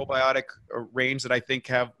the probiotic range that I think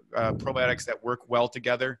have probiotics that work well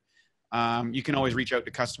together. You can always reach out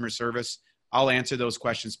to customer service. I'll answer those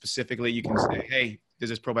questions specifically. You can say, hey, does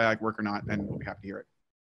this probiotic work or not? And we'll be happy to hear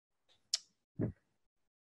it.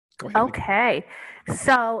 Go ahead. Okay.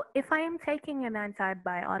 So if I am taking an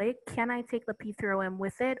antibiotic, can I take the P3OM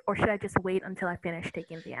with it, or should I just wait until I finish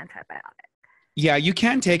taking the antibiotic? Yeah, you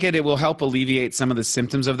can take it. It will help alleviate some of the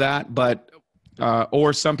symptoms of that. But,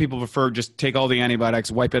 or some people prefer just take all the antibiotics,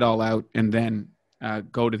 wipe it all out, and then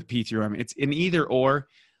go to the P3OM. It's in either or.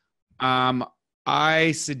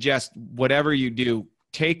 I suggest whatever you do,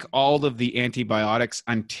 take all of the antibiotics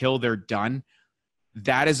until they're done.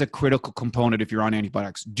 That is a critical component if you're on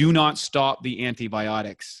antibiotics. Do not stop the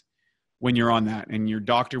antibiotics when you're on that. And your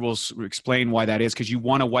doctor will explain why that is, because you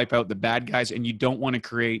want to wipe out the bad guys and you don't want to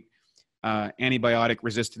create antibiotic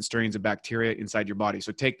resistant strains of bacteria inside your body.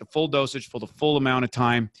 So take the full dosage for the full amount of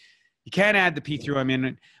time. You can add the P3OM in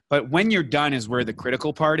it, but when you're done is where the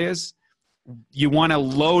critical part is. You want to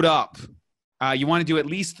load up. You want to do at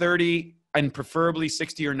least 30 and preferably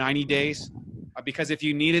 60 or 90 days, because if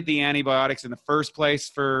you needed the antibiotics in the first place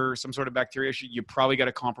for some sort of bacteria issue, you probably got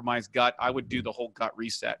a compromised gut. I would do the whole gut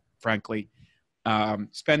reset, frankly.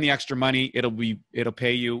 Spend the extra money. It'll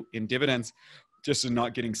pay you in dividends just in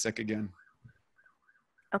not getting sick again.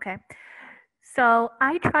 Okay. So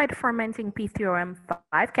I tried fermenting P3OM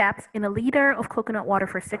 5 caps in a liter of coconut water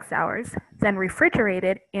for 6 hours, then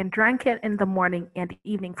refrigerated and drank it in the morning and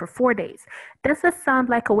evening for 4 days. Does this sound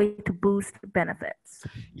like a way to boost benefits?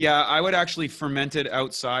 Yeah, I would actually ferment it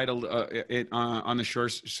outside on the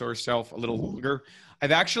shore shelf a little longer.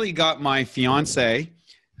 I've actually got my fiance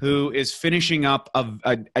who is finishing up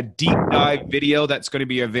a deep dive video that's going to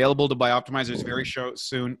be available to BiOptimizers very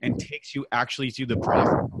soon, and takes you actually through the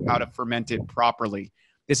process of how to ferment it properly.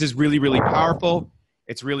 This is really, really powerful.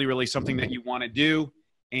 It's really, really something that you want to do.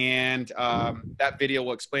 And that video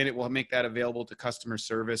will explain it. We'll make that available to customer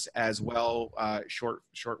service as well, short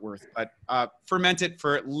worth. But ferment it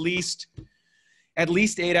for at least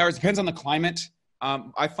 8 hours. Depends on the climate.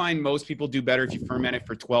 I find most people do better if you ferment it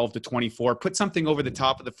for 12 to 24. Put something over the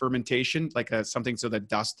top of the fermentation, like something so that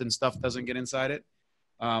dust and stuff doesn't get inside it.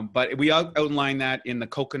 But we outline that in the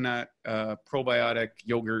coconut probiotic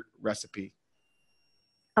yogurt recipe.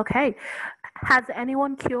 Okay. Has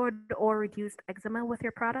anyone cured or reduced eczema with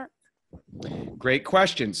your product? Great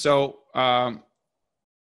question. So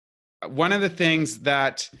one of the things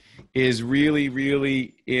that is really,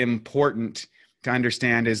 really important to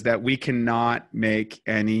understand is that we cannot make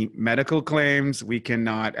any medical claims. We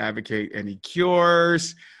cannot advocate any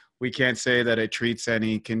cures. We can't say that it treats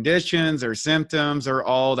any conditions or symptoms or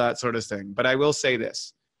all that sort of thing. But I will say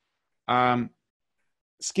this.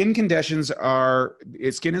 Skin conditions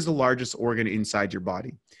skin is the largest organ inside your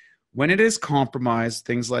body. When it is compromised,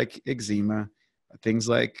 things like eczema, things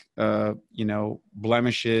like,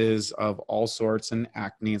 blemishes of all sorts and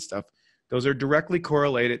acne and stuff, those are directly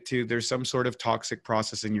correlated to there's some sort of toxic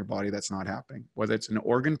process in your body that's not happening, whether it's an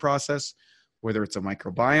organ process, whether it's a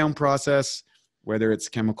microbiome process, whether it's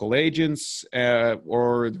chemical agents,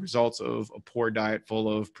 or the results of a poor diet full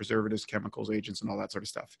of preservatives, chemicals, agents, and all that sort of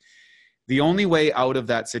stuff. The only way out of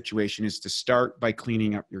that situation is to start by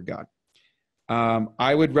cleaning up your gut.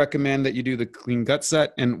 I would recommend that you do the clean gut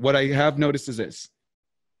set. And what I have noticed is this: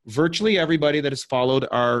 virtually everybody that has followed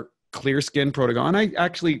our clear skin protocol, and I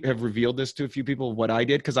actually have revealed this to a few people what I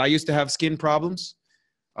did, because I used to have skin problems.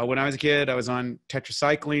 When I was a kid, I was on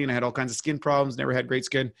tetracycline. I had all kinds of skin problems, never had great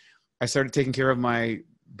skin. I started taking care of my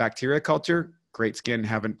bacteria culture, great skin,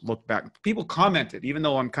 haven't looked back. People commented, even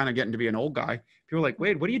though I'm kind of getting to be an old guy, people are like,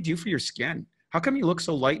 Wade, what do you do for your skin? How come you look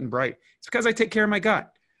so light and bright? It's because I take care of my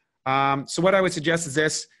gut. So what I would suggest is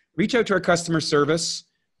this: reach out to our customer service,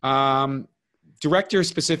 direct your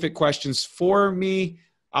specific questions for me.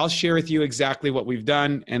 I'll share with you exactly what we've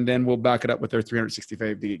done, and then we'll back it up with our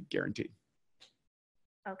 365-day guarantee.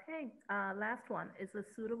 Okay. Last one. Is this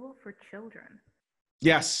suitable for children?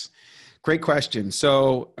 Yes. Great question.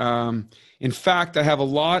 So, in fact, I have a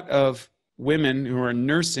lot of women who are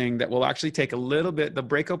nursing that will actually take a little bit, they'll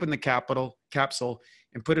break open the capsule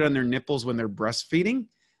and put it on their nipples when they're breastfeeding,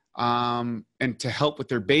 and to help with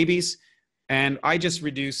their babies. And I just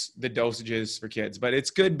reduce the dosages for kids, but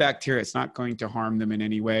it's good bacteria. It's not going to harm them in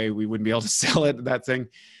any way. We wouldn't be able to sell it, that thing.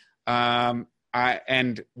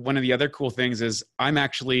 And one of the other cool things is I'm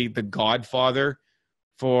actually the godfather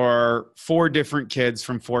for 4 different kids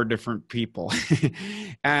from 4 different people.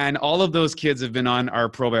 And all of those kids have been on our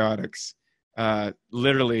probiotics,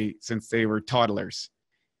 literally since they were toddlers.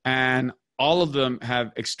 And all of them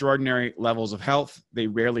have extraordinary levels of health. They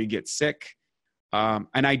rarely get sick.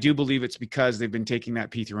 And I do believe it's because they've been taking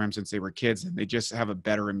that P3OM since they were kids, and they just have a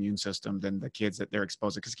better immune system than the kids that they're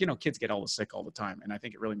exposed to. Because, kids get all the sick all the time. And I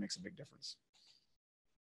think it really makes a big difference.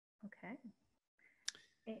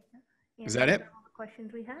 Okay. Is that it? All the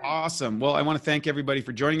questions we have. Awesome. Well, I want to thank everybody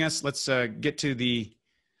for joining us. Let's get to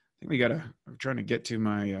I'm trying to get to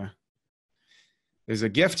my, there's a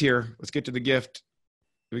gift here. Let's get to the gift.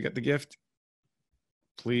 We got the gift.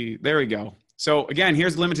 Please. There we go. So again,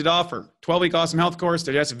 here's the limited offer: 12-week awesome health course,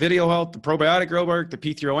 digestive video health, the probiotic robot, the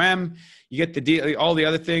P3OM. You get the deal, all the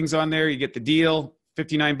other things on there. You get the deal: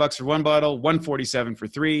 $59 for 1 bottle, $147 for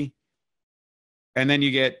 3. And then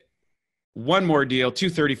you get one more deal,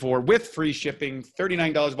 $234 with free shipping,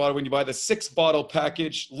 $39 a bottle when you buy the 6-bottle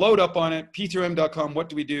package. Load up on it, p3om.com. What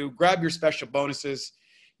do we do? Grab your special bonuses.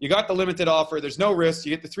 You got the limited offer. There's no risk.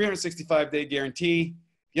 You get the 365-day guarantee.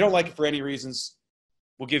 you don't like it for any reasons,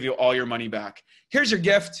 we'll give you all your money back. Here's your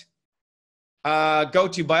gift. Go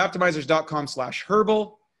to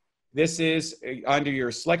bioptimizers.com/herbal. This is under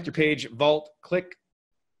your select your page, vault, click,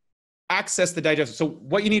 access the digestive. So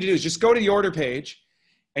what you need to do is just go to the order page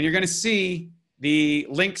and you're going to see the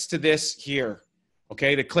links to this here.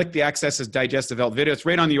 Okay, to click the access as digestive health video. It's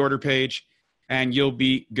right on the order page and you'll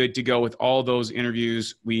be good to go with all those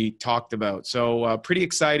interviews we talked about. So pretty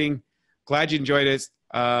exciting. Glad you enjoyed it.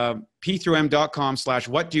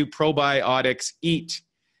 p3m.com/whatdoprobiotics-eat.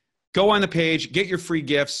 Go on the page, get your free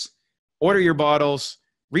gifts, order your bottles,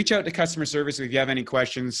 reach out to customer service if you have any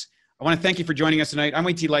questions. I want to thank you for joining us tonight. I'm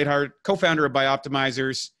Wayne T. Lightheart, co-founder of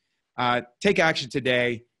BiOptimizers. Take action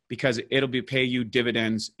today because it'll pay you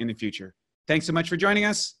dividends in the future. Thanks so much for joining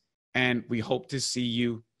us, and we hope to see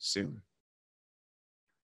you soon.